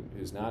 and I mean,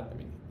 who's not? I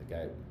mean, the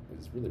guy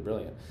is really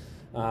brilliant.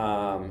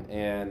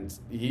 And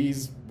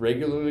he's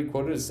regularly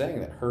quoted as saying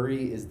that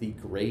hurry is the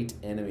great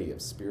enemy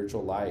of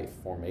spiritual life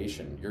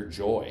formation, your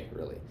joy,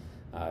 really.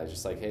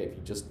 Just like, hey, if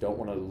you just don't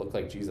want to look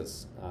like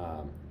Jesus,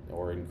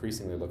 or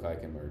increasingly look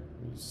like him, or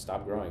you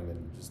stop growing, then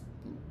just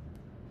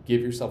give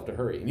yourself to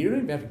hurry. And you don't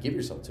even have to give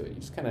yourself to it. You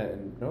just kind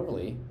of,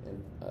 normally,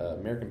 in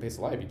American pace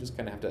of life, you just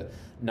kind of have to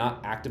not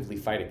actively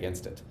fight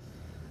against it.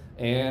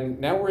 And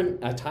now we're in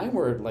a time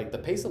where, like, the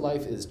pace of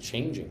life is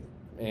changing.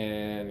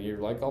 And you're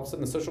like, all of a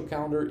sudden the social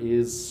calendar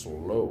is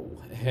slow.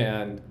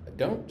 And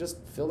don't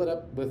just fill it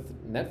up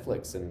with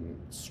Netflix and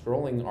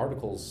scrolling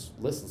articles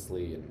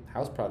listlessly and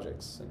house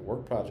projects and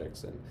work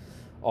projects and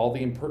all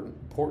the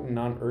important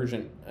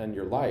non-urgent in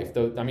your life.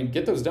 Though, I mean,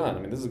 get those done. I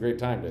mean, this is a great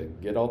time to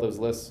get all those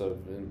lists of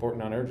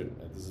important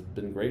non-urgent. This has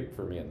been great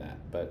for me in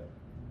that. But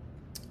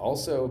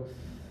also,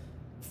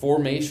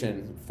 forming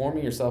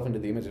yourself into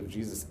the image of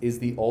Jesus is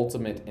the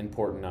ultimate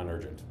important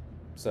non-urgent.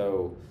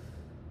 So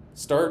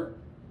start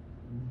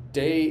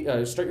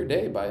your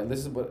day by, and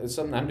this is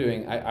something I'm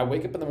doing. I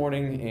wake up in the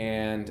morning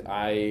and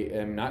I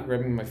am not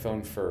grabbing my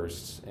phone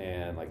first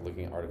and like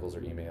looking at articles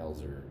or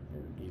emails or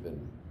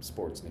even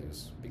sports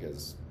news,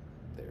 because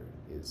there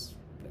is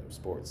no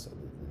sports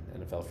other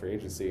than NFL free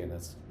agency, and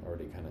that's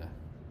already kind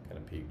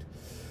of peaked,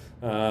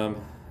 and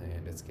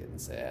it's getting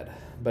sad.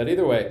 But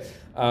either way,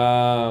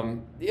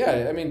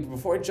 yeah, I mean,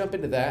 before I jump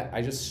into that,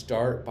 I just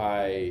start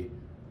by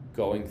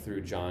going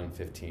through John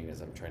 15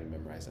 as I'm trying to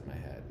memorize it in my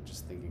head, and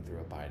just thinking through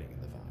abiding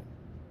in the vine.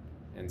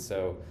 And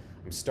so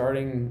I'm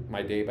starting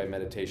my day by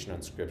meditation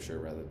on scripture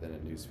rather than a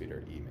newsfeed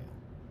or email.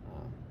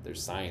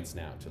 There's science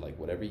now to like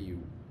whatever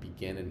you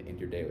begin and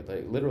end your day with.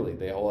 Like literally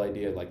the whole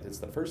idea, like it's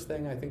the first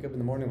thing I think of in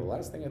the morning, the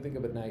last thing I think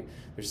of at night.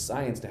 There's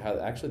science to how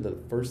actually the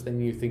first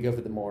thing you think of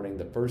in the morning,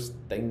 the first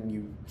thing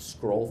you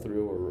scroll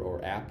through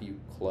or app you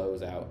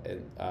close out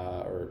and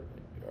or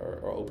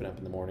open up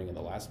in the morning, and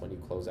the last one you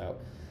close out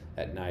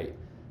at night,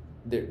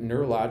 that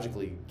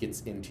neurologically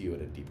gets into you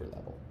at a deeper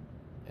level.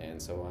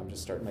 And so I'm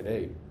just starting my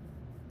day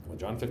with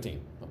John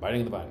 15, abiding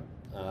in the vine,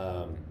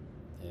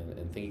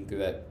 and thinking through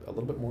that a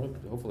little bit more,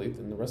 hopefully,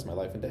 than the rest of my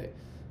life and day,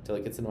 until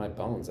it gets into my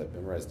bones. I've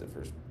memorized it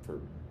for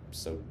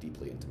so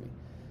deeply into me.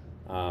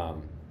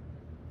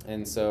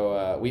 And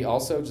so we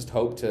also just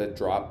hope to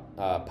drop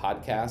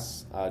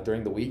podcasts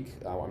during the week.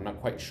 I'm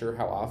not quite sure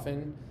how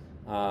often,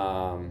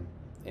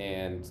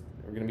 and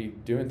we're going to be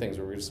doing things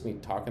where we're just going to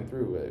be talking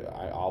through.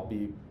 I'll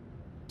be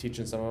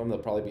teaching some of them. They'll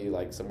probably be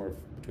like somewhere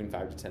between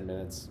 5 to 10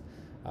 minutes.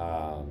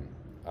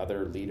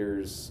 Other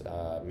leaders,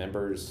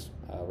 members,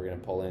 we're going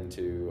to pull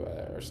into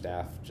our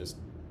staff, just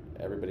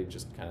everybody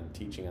just kind of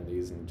teaching on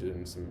these and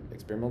doing some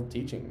experimental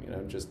teaching,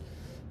 just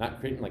not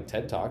creating like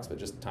TED Talks, but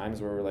just times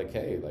where we're like,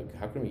 hey, like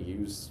how can we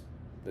use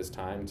this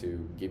time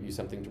to give you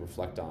something to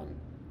reflect on,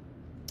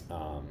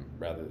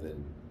 rather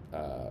than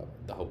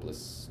the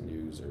hopeless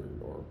news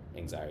or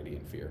anxiety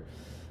and fear.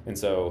 And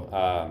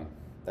so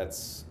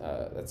that's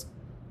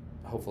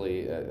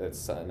hopefully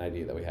that's an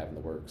idea that we have in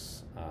the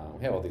works.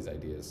 We have all these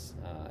ideas,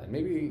 and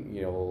maybe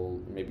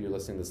maybe you're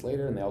listening to this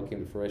later and they all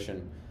came to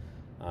fruition,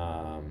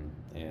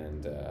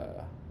 and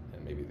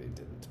maybe they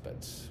didn't.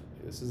 But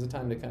this is a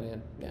time to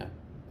kind of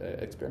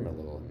experiment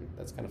a little, and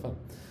that's kind of fun.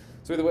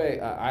 So either way,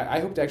 I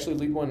hope to actually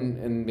lead one,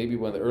 and maybe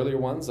one of the earlier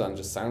ones on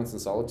just silence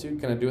and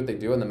solitude, kind of do what they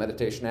do on the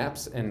meditation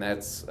apps, and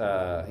that's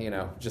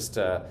just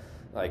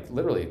like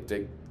literally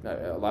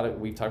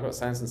we talk about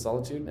silence and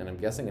solitude, and I'm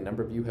guessing a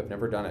number of you have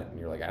never done it, and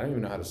you're like, I don't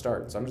even know how to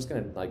start. So I'm just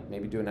gonna like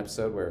maybe do an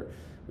episode where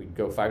we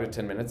go 5 to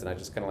 10 minutes, and I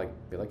just kind of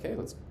like be like, hey,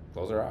 let's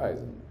close our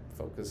eyes and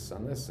focus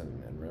on this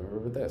and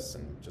remember this,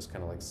 and just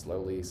kind of like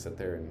slowly sit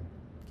there and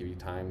give you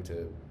time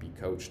to be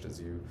coached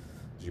as you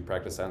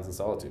practice silence and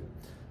solitude.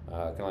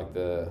 Kind of like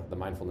the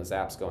mindfulness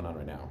apps going on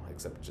right now,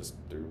 except just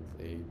through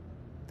a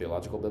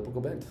theological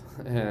biblical bent,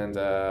 and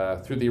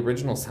through the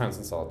original silence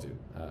and solitude.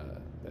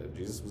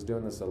 Jesus was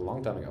doing this a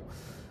long time ago.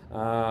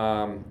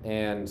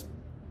 And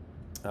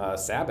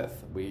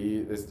Sabbath.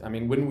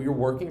 When we're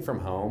working from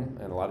home,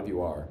 and a lot of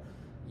you are,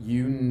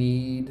 you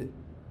need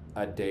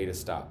a day to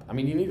stop.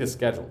 You need a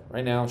schedule.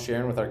 Right now,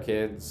 Sharon with our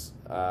kids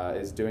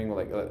is doing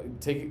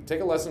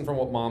take a lesson from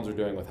what moms are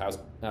doing with house,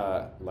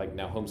 now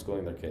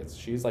homeschooling their kids.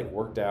 She's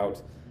worked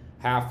out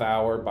half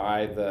hour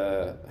by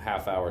the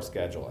half hour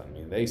schedule.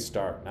 They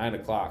start 9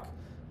 o'clock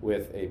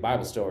with a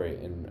Bible story,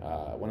 and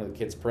one of the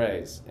kids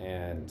prays,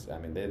 and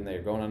then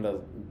they're going on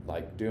to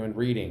doing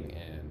reading,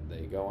 and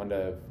they go on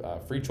to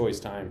free choice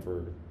time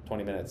for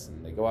 20 minutes,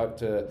 and they go out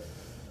to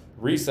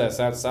recess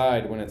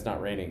outside when it's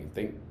not raining.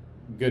 Thank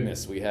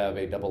goodness we have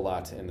a double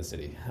lot in the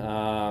city,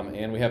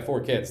 and we have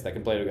 4 kids that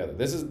can play together.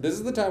 This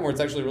is the time where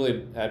it's actually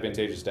really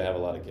advantageous to have a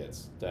lot of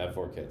kids, to have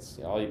 4 kids.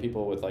 All you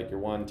people with your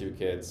 1, 2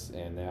 kids,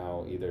 and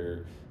now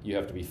either you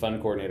have to be fun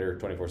coordinator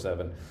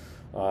 24/7,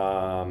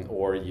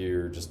 or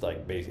you're just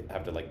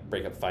have to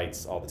break up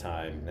fights all the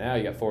time. Now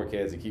you got 4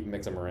 kids, you keep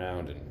mixing them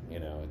around, and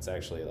it's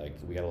actually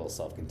we got a little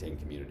self-contained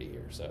community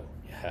here, so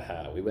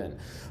yeah, we win.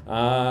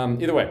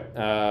 Either way,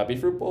 be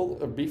fruitful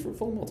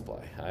and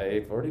multiply.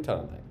 I've already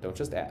taught them that. Don't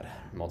just add,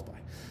 multiply.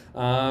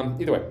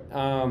 Either way,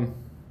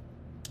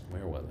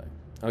 where was I?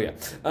 Oh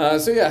yeah.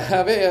 So yeah,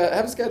 have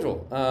a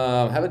schedule.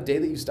 Have a day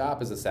that you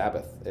stop as a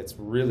Sabbath. It's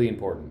really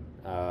important,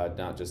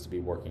 not just to be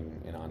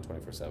working on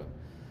 24/7.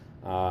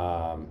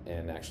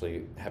 And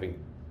actually having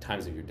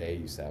times of your day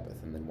you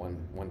Sabbath, and then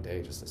one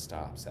day just to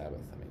stop Sabbath.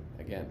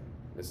 Again,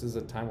 this is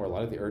a time where a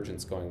lot of the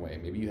urgency's going away.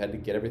 Maybe you had to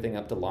get everything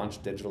up to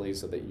launch digitally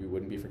so that you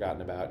wouldn't be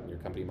forgotten about and your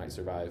company might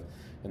survive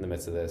in the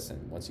midst of this.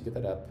 And once you get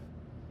that up,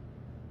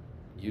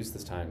 use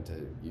this time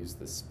to use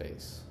this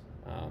space.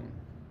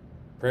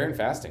 Prayer and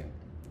fasting.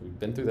 We've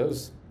been through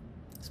those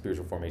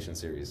spiritual formation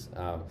series.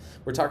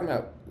 We're talking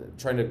about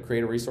trying to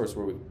create a resource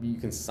where you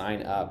can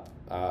sign up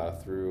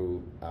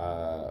through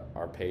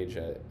our page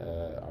at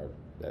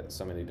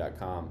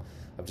somany.com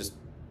of just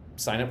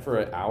sign up for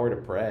an hour to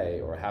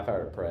pray or a half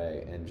hour to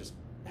pray, and just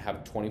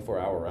have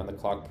 24-hour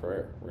around-the-clock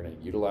prayer. We're going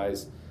to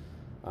utilize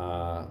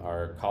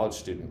our college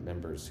student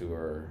members who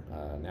are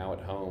now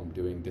at home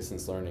doing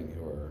distance learning,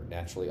 who are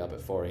naturally up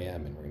at 4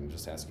 a.m., and we're going to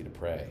just ask you to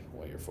pray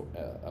while you're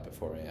up at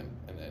 4 a.m.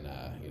 And then,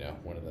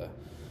 one of the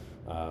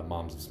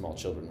moms of small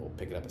children will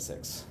pick it up at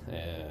 6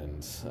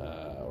 and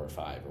or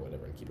 5 or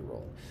whatever, and keep it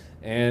rolling.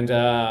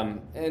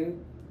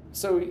 And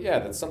so yeah,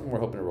 that's something we're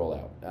hoping to roll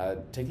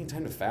out. Taking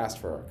time to fast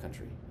for our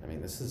country.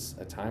 This is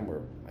a time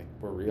where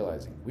we're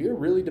realizing we are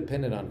really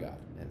dependent on God,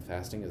 and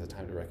fasting is a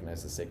time to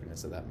recognize the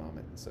sacredness of that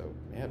moment. So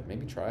yeah,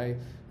 maybe try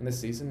in this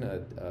season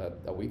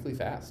a weekly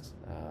fast,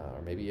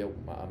 or maybe a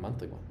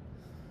monthly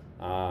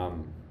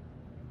one.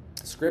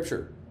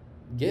 Scripture.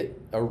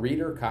 Get a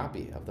reader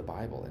copy of the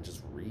Bible and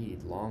just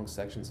read long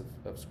sections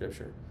of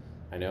Scripture.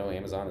 I know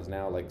Amazon is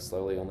now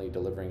slowly only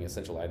delivering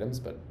essential items,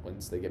 but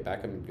once they get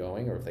back and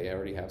going, or if they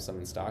already have some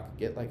in stock,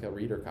 get a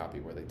reader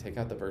copy where they take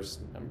out the verse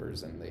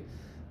numbers and they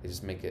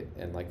just make it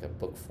in a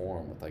book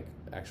form with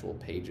actual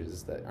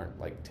pages that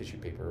aren't tissue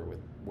paper with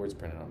words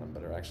printed on them,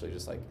 but are actually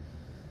just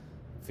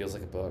feels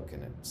like a book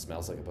and it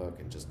smells like a book,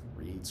 and just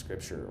read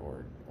Scripture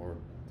or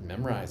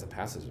memorize a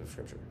passage of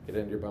Scripture. Get it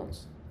into your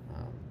bones.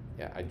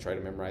 I try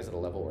to memorize at a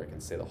level where I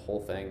can say the whole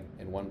thing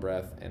in one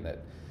breath, and that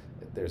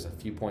there's a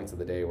few points of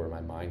the day where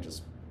my mind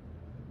just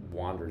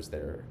wanders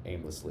there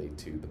aimlessly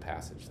to the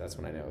passage. That's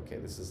when I know, okay,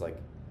 this is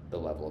the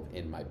level of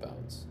in my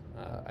bones.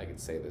 I could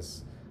say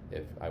this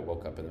if I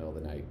woke up in the middle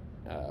of the night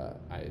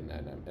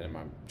and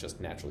I'm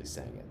just naturally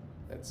saying it.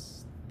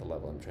 That's the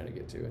level I'm trying to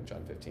get to in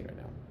John 15 right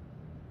now.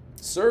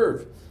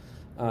 Serve.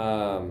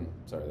 Sorry,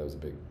 that was a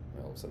big,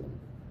 all of a sudden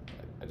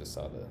I just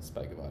saw the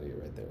spike of audio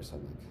right there, so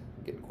I'm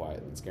like getting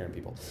quiet and scaring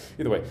people.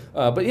 Either way,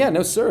 but yeah,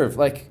 no, serve,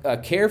 like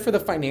care for the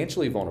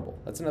financially vulnerable.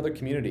 That's another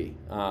community.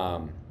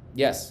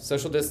 Yes,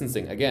 social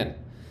distancing again,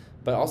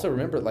 but also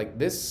remember, like,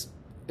 this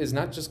is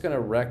not just going to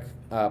wreck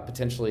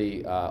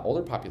potentially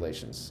older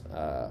populations,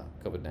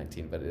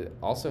 COVID-19, but it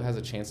also has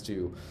a chance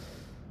to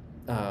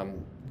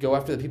go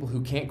after the people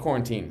who can't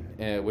quarantine,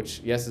 which,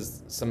 yes,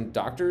 is some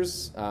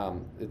doctors,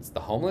 it's the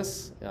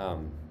homeless,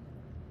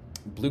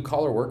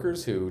 blue-collar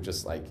workers who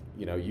just, like,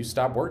 you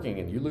stop working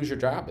and you lose your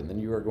job, and then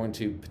you are going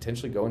to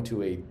potentially go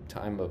into a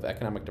time of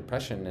economic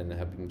depression and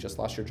having just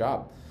lost your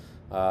job.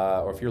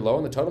 Or if you're low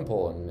on the totem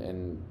pole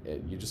and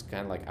you just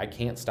kind of like, I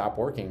can't stop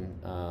working,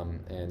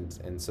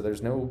 and so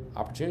there's no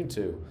opportunity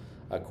to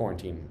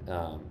quarantine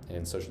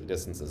and socially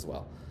distance as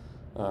well.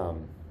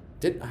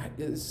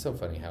 It's so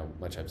funny how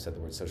much I've said the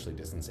word socially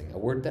distancing, a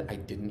word that I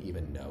didn't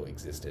even know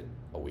existed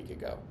a week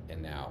ago,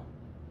 and now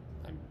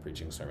I'm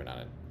preaching a sermon on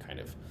it, kind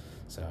of.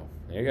 So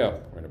there you go.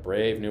 We're in a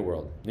brave new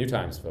world, new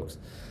times, folks.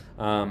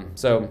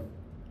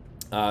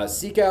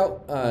 Seek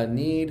out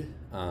need.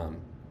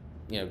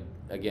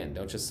 Again,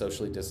 don't just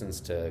socially distance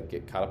to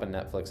get caught up in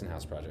Netflix and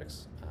house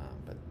projects,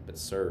 but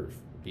serve.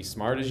 Be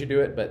smart as you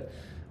do it, but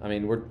I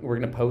mean, we're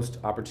going to post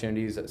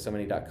opportunities at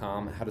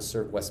SoMany.com, how to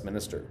serve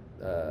Westminster,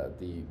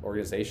 the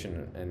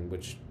organization in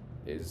which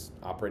is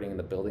operating in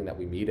the building that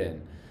we meet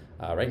in.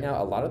 Right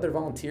now, a lot of their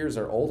volunteers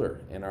are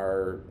older and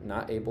are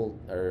not able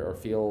or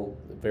feel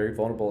very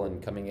vulnerable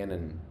in coming in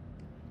and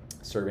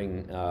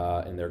serving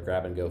in their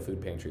grab-and-go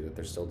food pantry that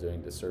they're still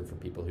doing to serve for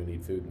people who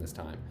need food in this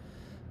time.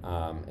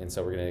 And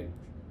so we're going to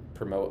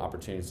promote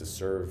opportunities to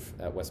serve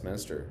at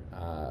Westminster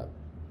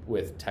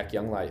with Tech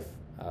Young Life.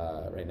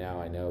 Right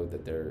now, I know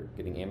that they're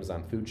getting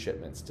Amazon food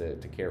shipments to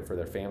care for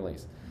their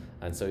families.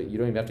 And so you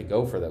don't even have to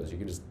go for those. You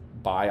can just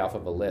buy off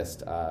of a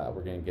list.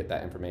 We're going to get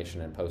that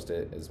information and post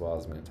it, as well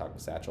as I'm going to talk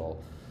with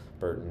Satchel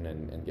Burton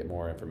and get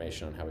more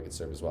information on how we can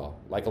serve as well.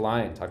 Like a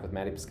Lion, talked with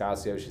Maddie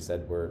Piscasio. She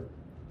said they're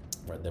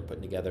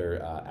putting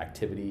together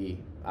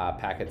activity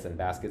packets and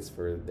baskets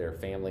for their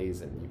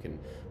families, and you can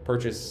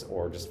purchase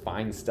or just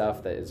find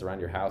stuff that is around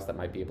your house that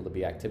might be able to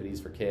be activities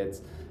for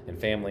kids and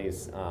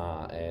families,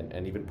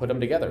 and even put them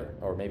together,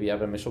 or maybe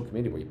have a mission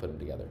community where you put them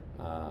together.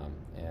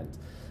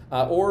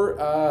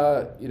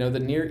 The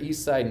Near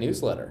East Side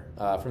newsletter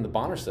from the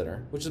Bonner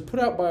Center, which is put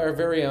out by our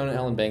very own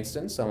Ellen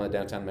Bankston, so I'm a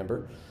downtown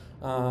member,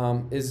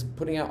 is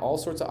putting out all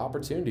sorts of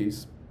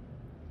opportunities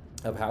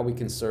of how we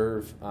can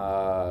serve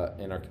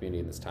in our community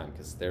in this time,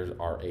 because there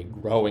are a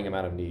growing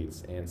amount of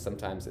needs, and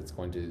sometimes it's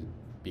going to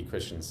be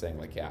Christians saying,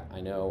 like, yeah, I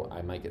know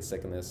I might get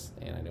sick in this,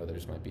 and I know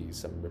there's might be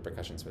some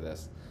repercussions for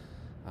this,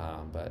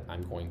 but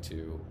I'm going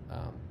to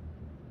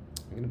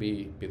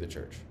be the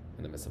church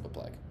in the midst of a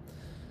plague.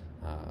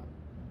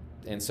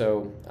 And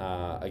so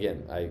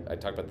again, I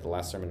talked about the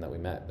last sermon that we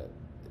met, that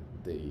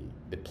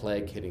the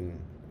plague hitting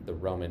the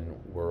Roman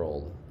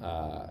world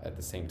at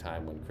the same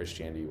time when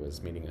Christianity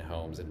was meeting in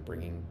homes and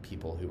bringing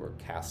people who were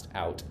cast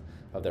out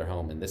of their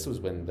home. And this was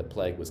when the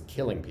plague was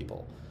killing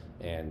people.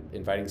 And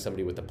inviting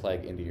somebody with the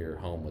plague into your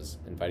home was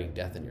inviting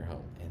death in your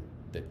home. And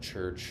the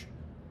church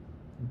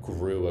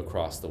grew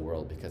across the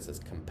world because it's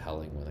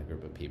compelling when a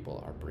group of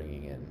people are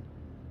bringing in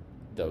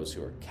those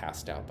who are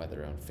cast out by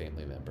their own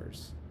family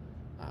members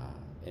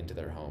into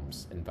their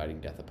homes, inviting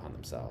death upon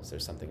themselves.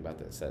 There's something about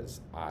that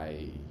says,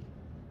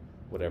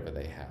 whatever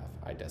they have,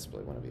 I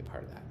desperately want to be a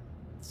part of that.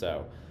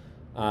 So,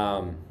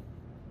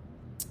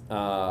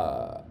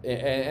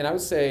 and I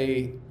would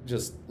say,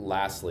 just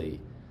lastly,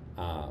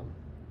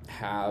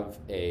 have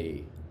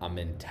a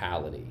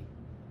mentality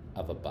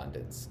of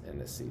abundance in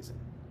this season.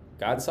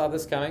 God saw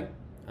this coming.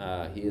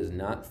 He is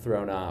not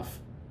thrown off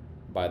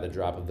by the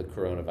drop of the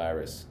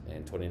coronavirus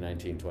in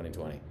 2019,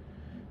 2020.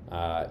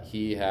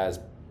 He has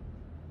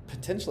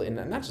potentially, and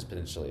not just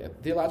potentially,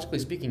 theologically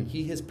speaking,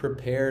 he has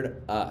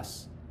prepared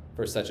us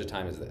for such a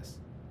time as this.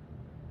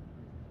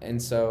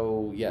 And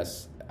so,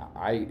 yes,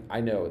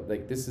 I know,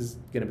 like, this is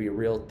going to be a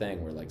real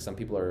thing where, like, some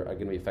people are going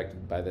to be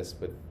affected by this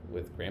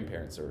with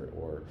grandparents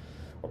or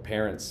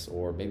parents,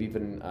 or maybe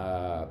even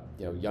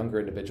younger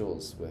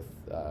individuals with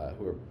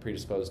who are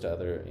predisposed to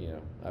other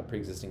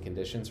pre-existing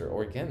conditions,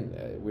 or again,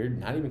 we're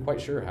not even quite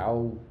sure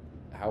how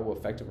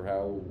effective or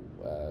how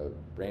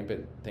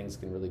rampant things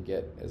can really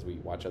get as we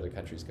watch other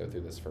countries go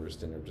through this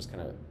first and are just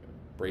kind of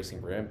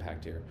bracing for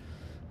impact here,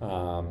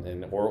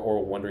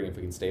 or wondering if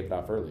we can stave it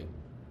off early.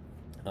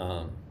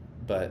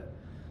 But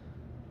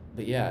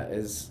yeah,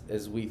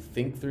 as we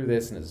think through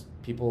this, and as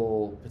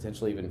people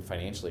potentially even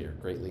financially are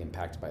greatly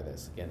impacted by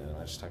this, again, and I'm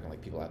not just talking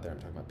like people out there, I'm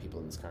talking about people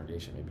in this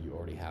congregation, maybe you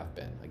already have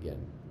been.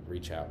 Again,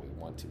 reach out. We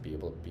want to be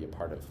able to be a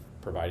part of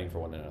providing for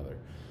one another.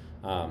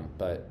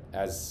 But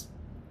as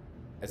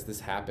this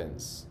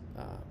happens,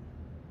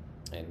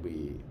 and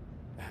we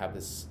have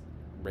this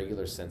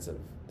regular sense of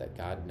that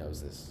God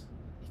knows this,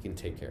 He can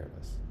take care of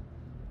us.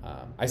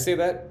 I say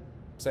that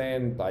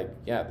saying, like,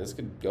 yeah, this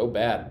could go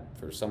bad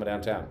for someone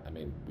downtown. I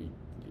mean,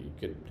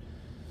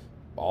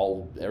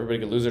 everybody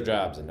could lose their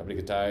jobs and nobody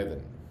could tithe,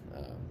 and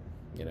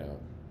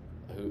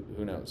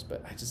Who knows?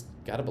 But I just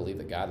got to believe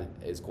that God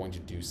is going to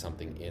do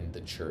something in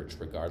the church,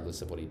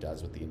 regardless of what he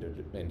does with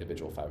the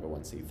individual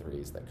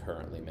 501c3s that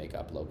currently make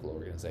up local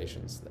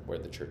organizations where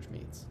the church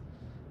meets,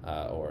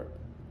 or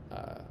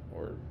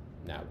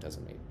now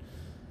doesn't meet.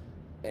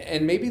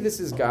 And maybe this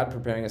is God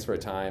preparing us for a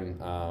time.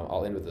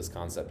 I'll end with this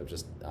concept of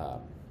just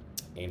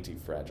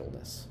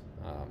anti-fragileness.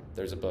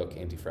 There's a book,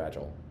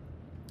 Anti-Fragile,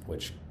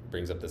 which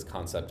brings up this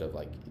concept of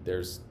like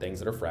there's things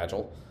that are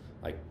fragile,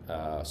 like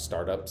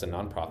startups and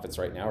nonprofits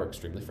right now are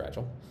extremely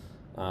fragile.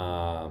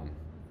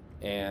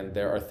 And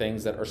there are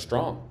things that are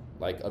strong,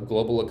 like a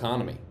global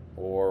economy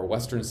or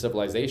Western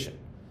civilization,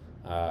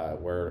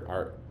 where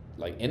our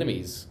like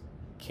enemies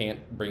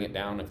can't bring it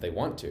down if they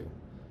want to,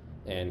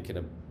 and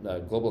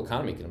global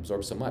economy can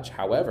absorb so much.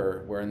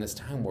 However, we're in this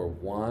time where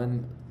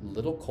one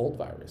little cold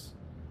virus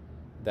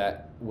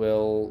that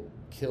will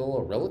kill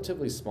a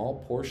relatively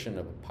small portion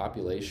of a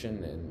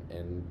population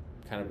and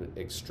kind of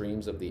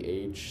extremes of the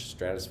age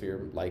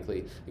stratosphere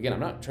likely. Again, I'm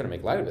not trying to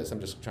make light of this. I'm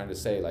just trying to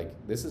say like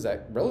this is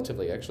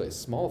relatively actually a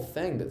small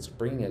thing that's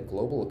bringing a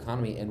global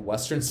economy and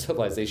Western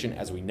civilization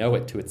as we know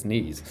it to its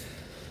knees.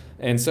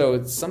 And so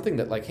it's something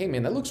that like, hey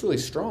man, that looks really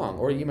strong.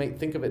 Or you might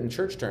think of it in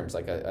church terms,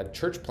 like a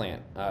church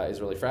plant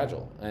is really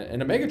fragile.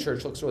 And a mega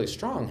church looks really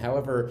strong.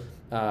 However,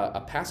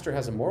 a pastor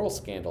has a moral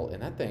scandal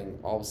and that thing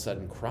all of a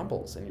sudden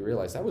crumbles. And you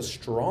realize that was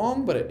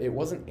strong, but it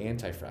wasn't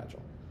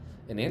anti-fragile.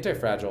 And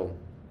anti-fragile,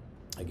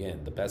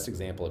 again, the best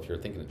example if you're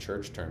thinking of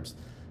church terms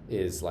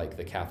is like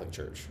the Catholic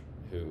Church,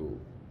 who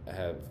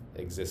have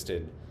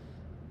existed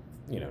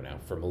now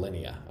for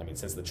millennia. I mean,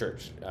 since the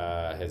church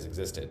has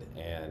existed,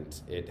 and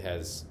it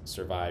has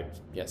survived,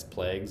 yes,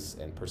 plagues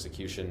and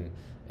persecution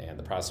and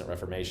the Protestant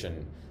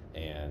Reformation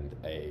and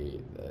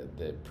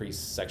the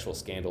priest sexual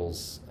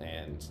scandals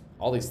and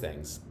all these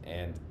things.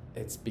 And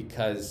it's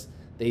because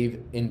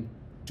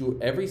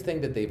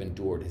everything that they've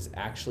endured has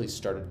actually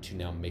started to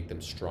now make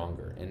them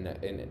stronger.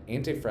 And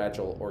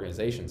anti-fragile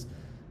organizations,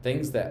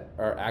 things that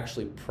are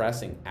actually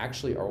pressing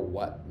actually are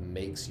what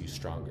makes you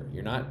stronger.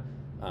 You're not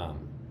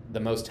the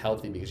most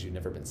healthy because you've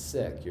never been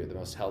sick. You're the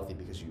most healthy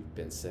because you've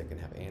been sick and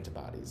have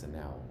antibodies, and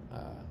now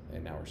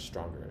are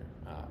stronger.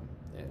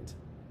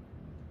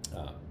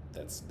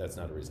 That's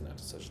not a reason not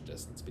to social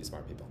distance. Be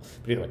smart, people.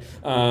 But either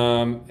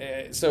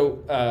way,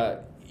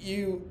 so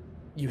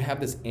you have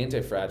this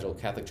anti-fragile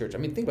Catholic Church. I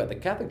mean, think about it.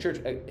 The Catholic Church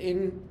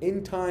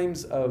in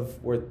times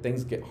of where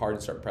things get hard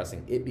and start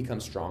pressing, it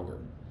becomes stronger,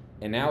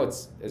 and now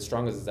it's as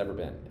strong as it's ever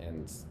been.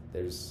 And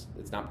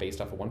it's not based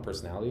off of one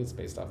personality. It's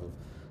based off of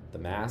the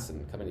mass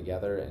and coming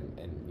together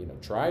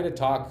and try to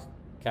talk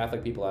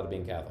Catholic people out of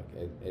being Catholic.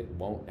 It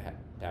won't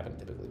happen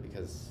typically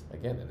because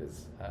again it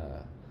is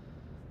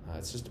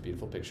it's just a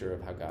beautiful picture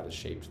of how God has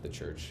shaped the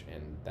church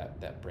and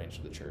that branch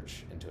of the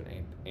church into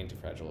an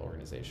anti-fragile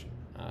organization.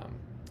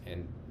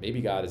 And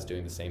maybe God is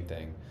doing the same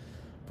thing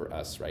for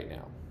us right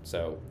now.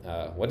 So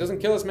what doesn't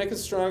kill us make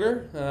us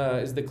stronger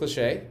is the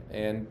cliche,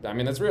 and I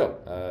mean that's real.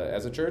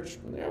 As a church,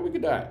 we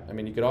could die. I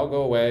mean, you could all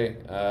go away,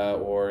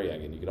 or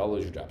again, you could all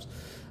lose your jobs.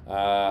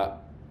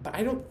 But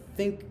I don't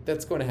think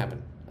that's going to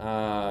happen.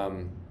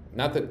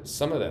 Not that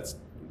some of that's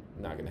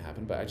not going to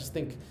happen, but I just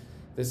think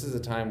this is a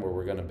time where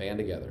we're going to band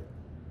together,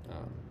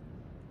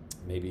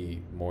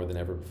 maybe more than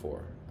ever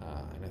before.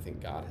 And I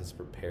think God has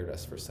prepared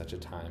us for such a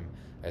time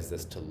as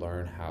this to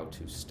learn how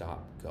to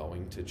stop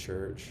going to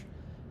church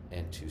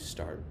and to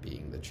start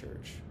being the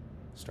church.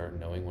 Start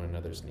knowing one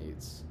another's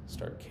needs.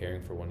 Start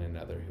caring for one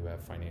another who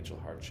have financial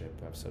hardship,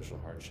 who have social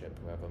hardship,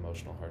 who have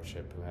emotional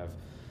hardship, who have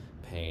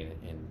pain,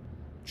 and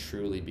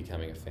truly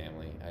becoming a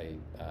family. I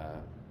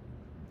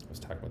was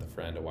talking with a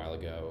friend a while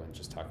ago and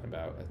just talking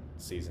about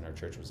a season our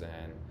church was in,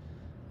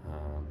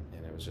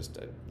 and it was just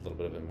a little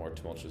bit of a more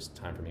tumultuous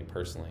time for me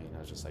personally, and I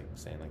was just like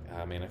saying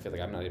like, man, I feel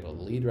like I'm not able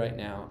to lead right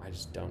now. I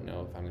just don't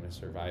know if I'm going to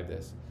survive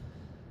this.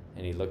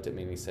 And he looked at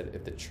me and he said,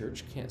 if the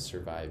church can't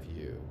survive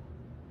you,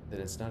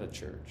 then it's not a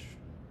church,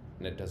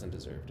 and it doesn't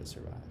deserve to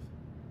survive.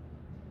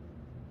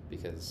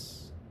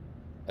 Because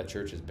a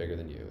church is bigger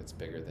than you. It's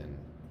bigger than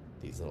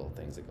these little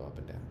things that go up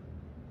and down.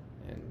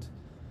 And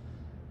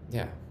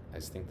yeah, I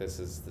just think this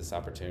is this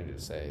opportunity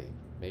to say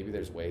maybe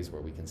there's ways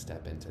where we can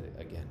step into,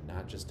 again,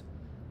 not just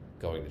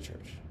going to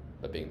church,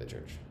 but being the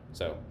church.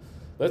 So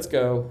let's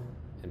go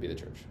and be the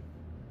church.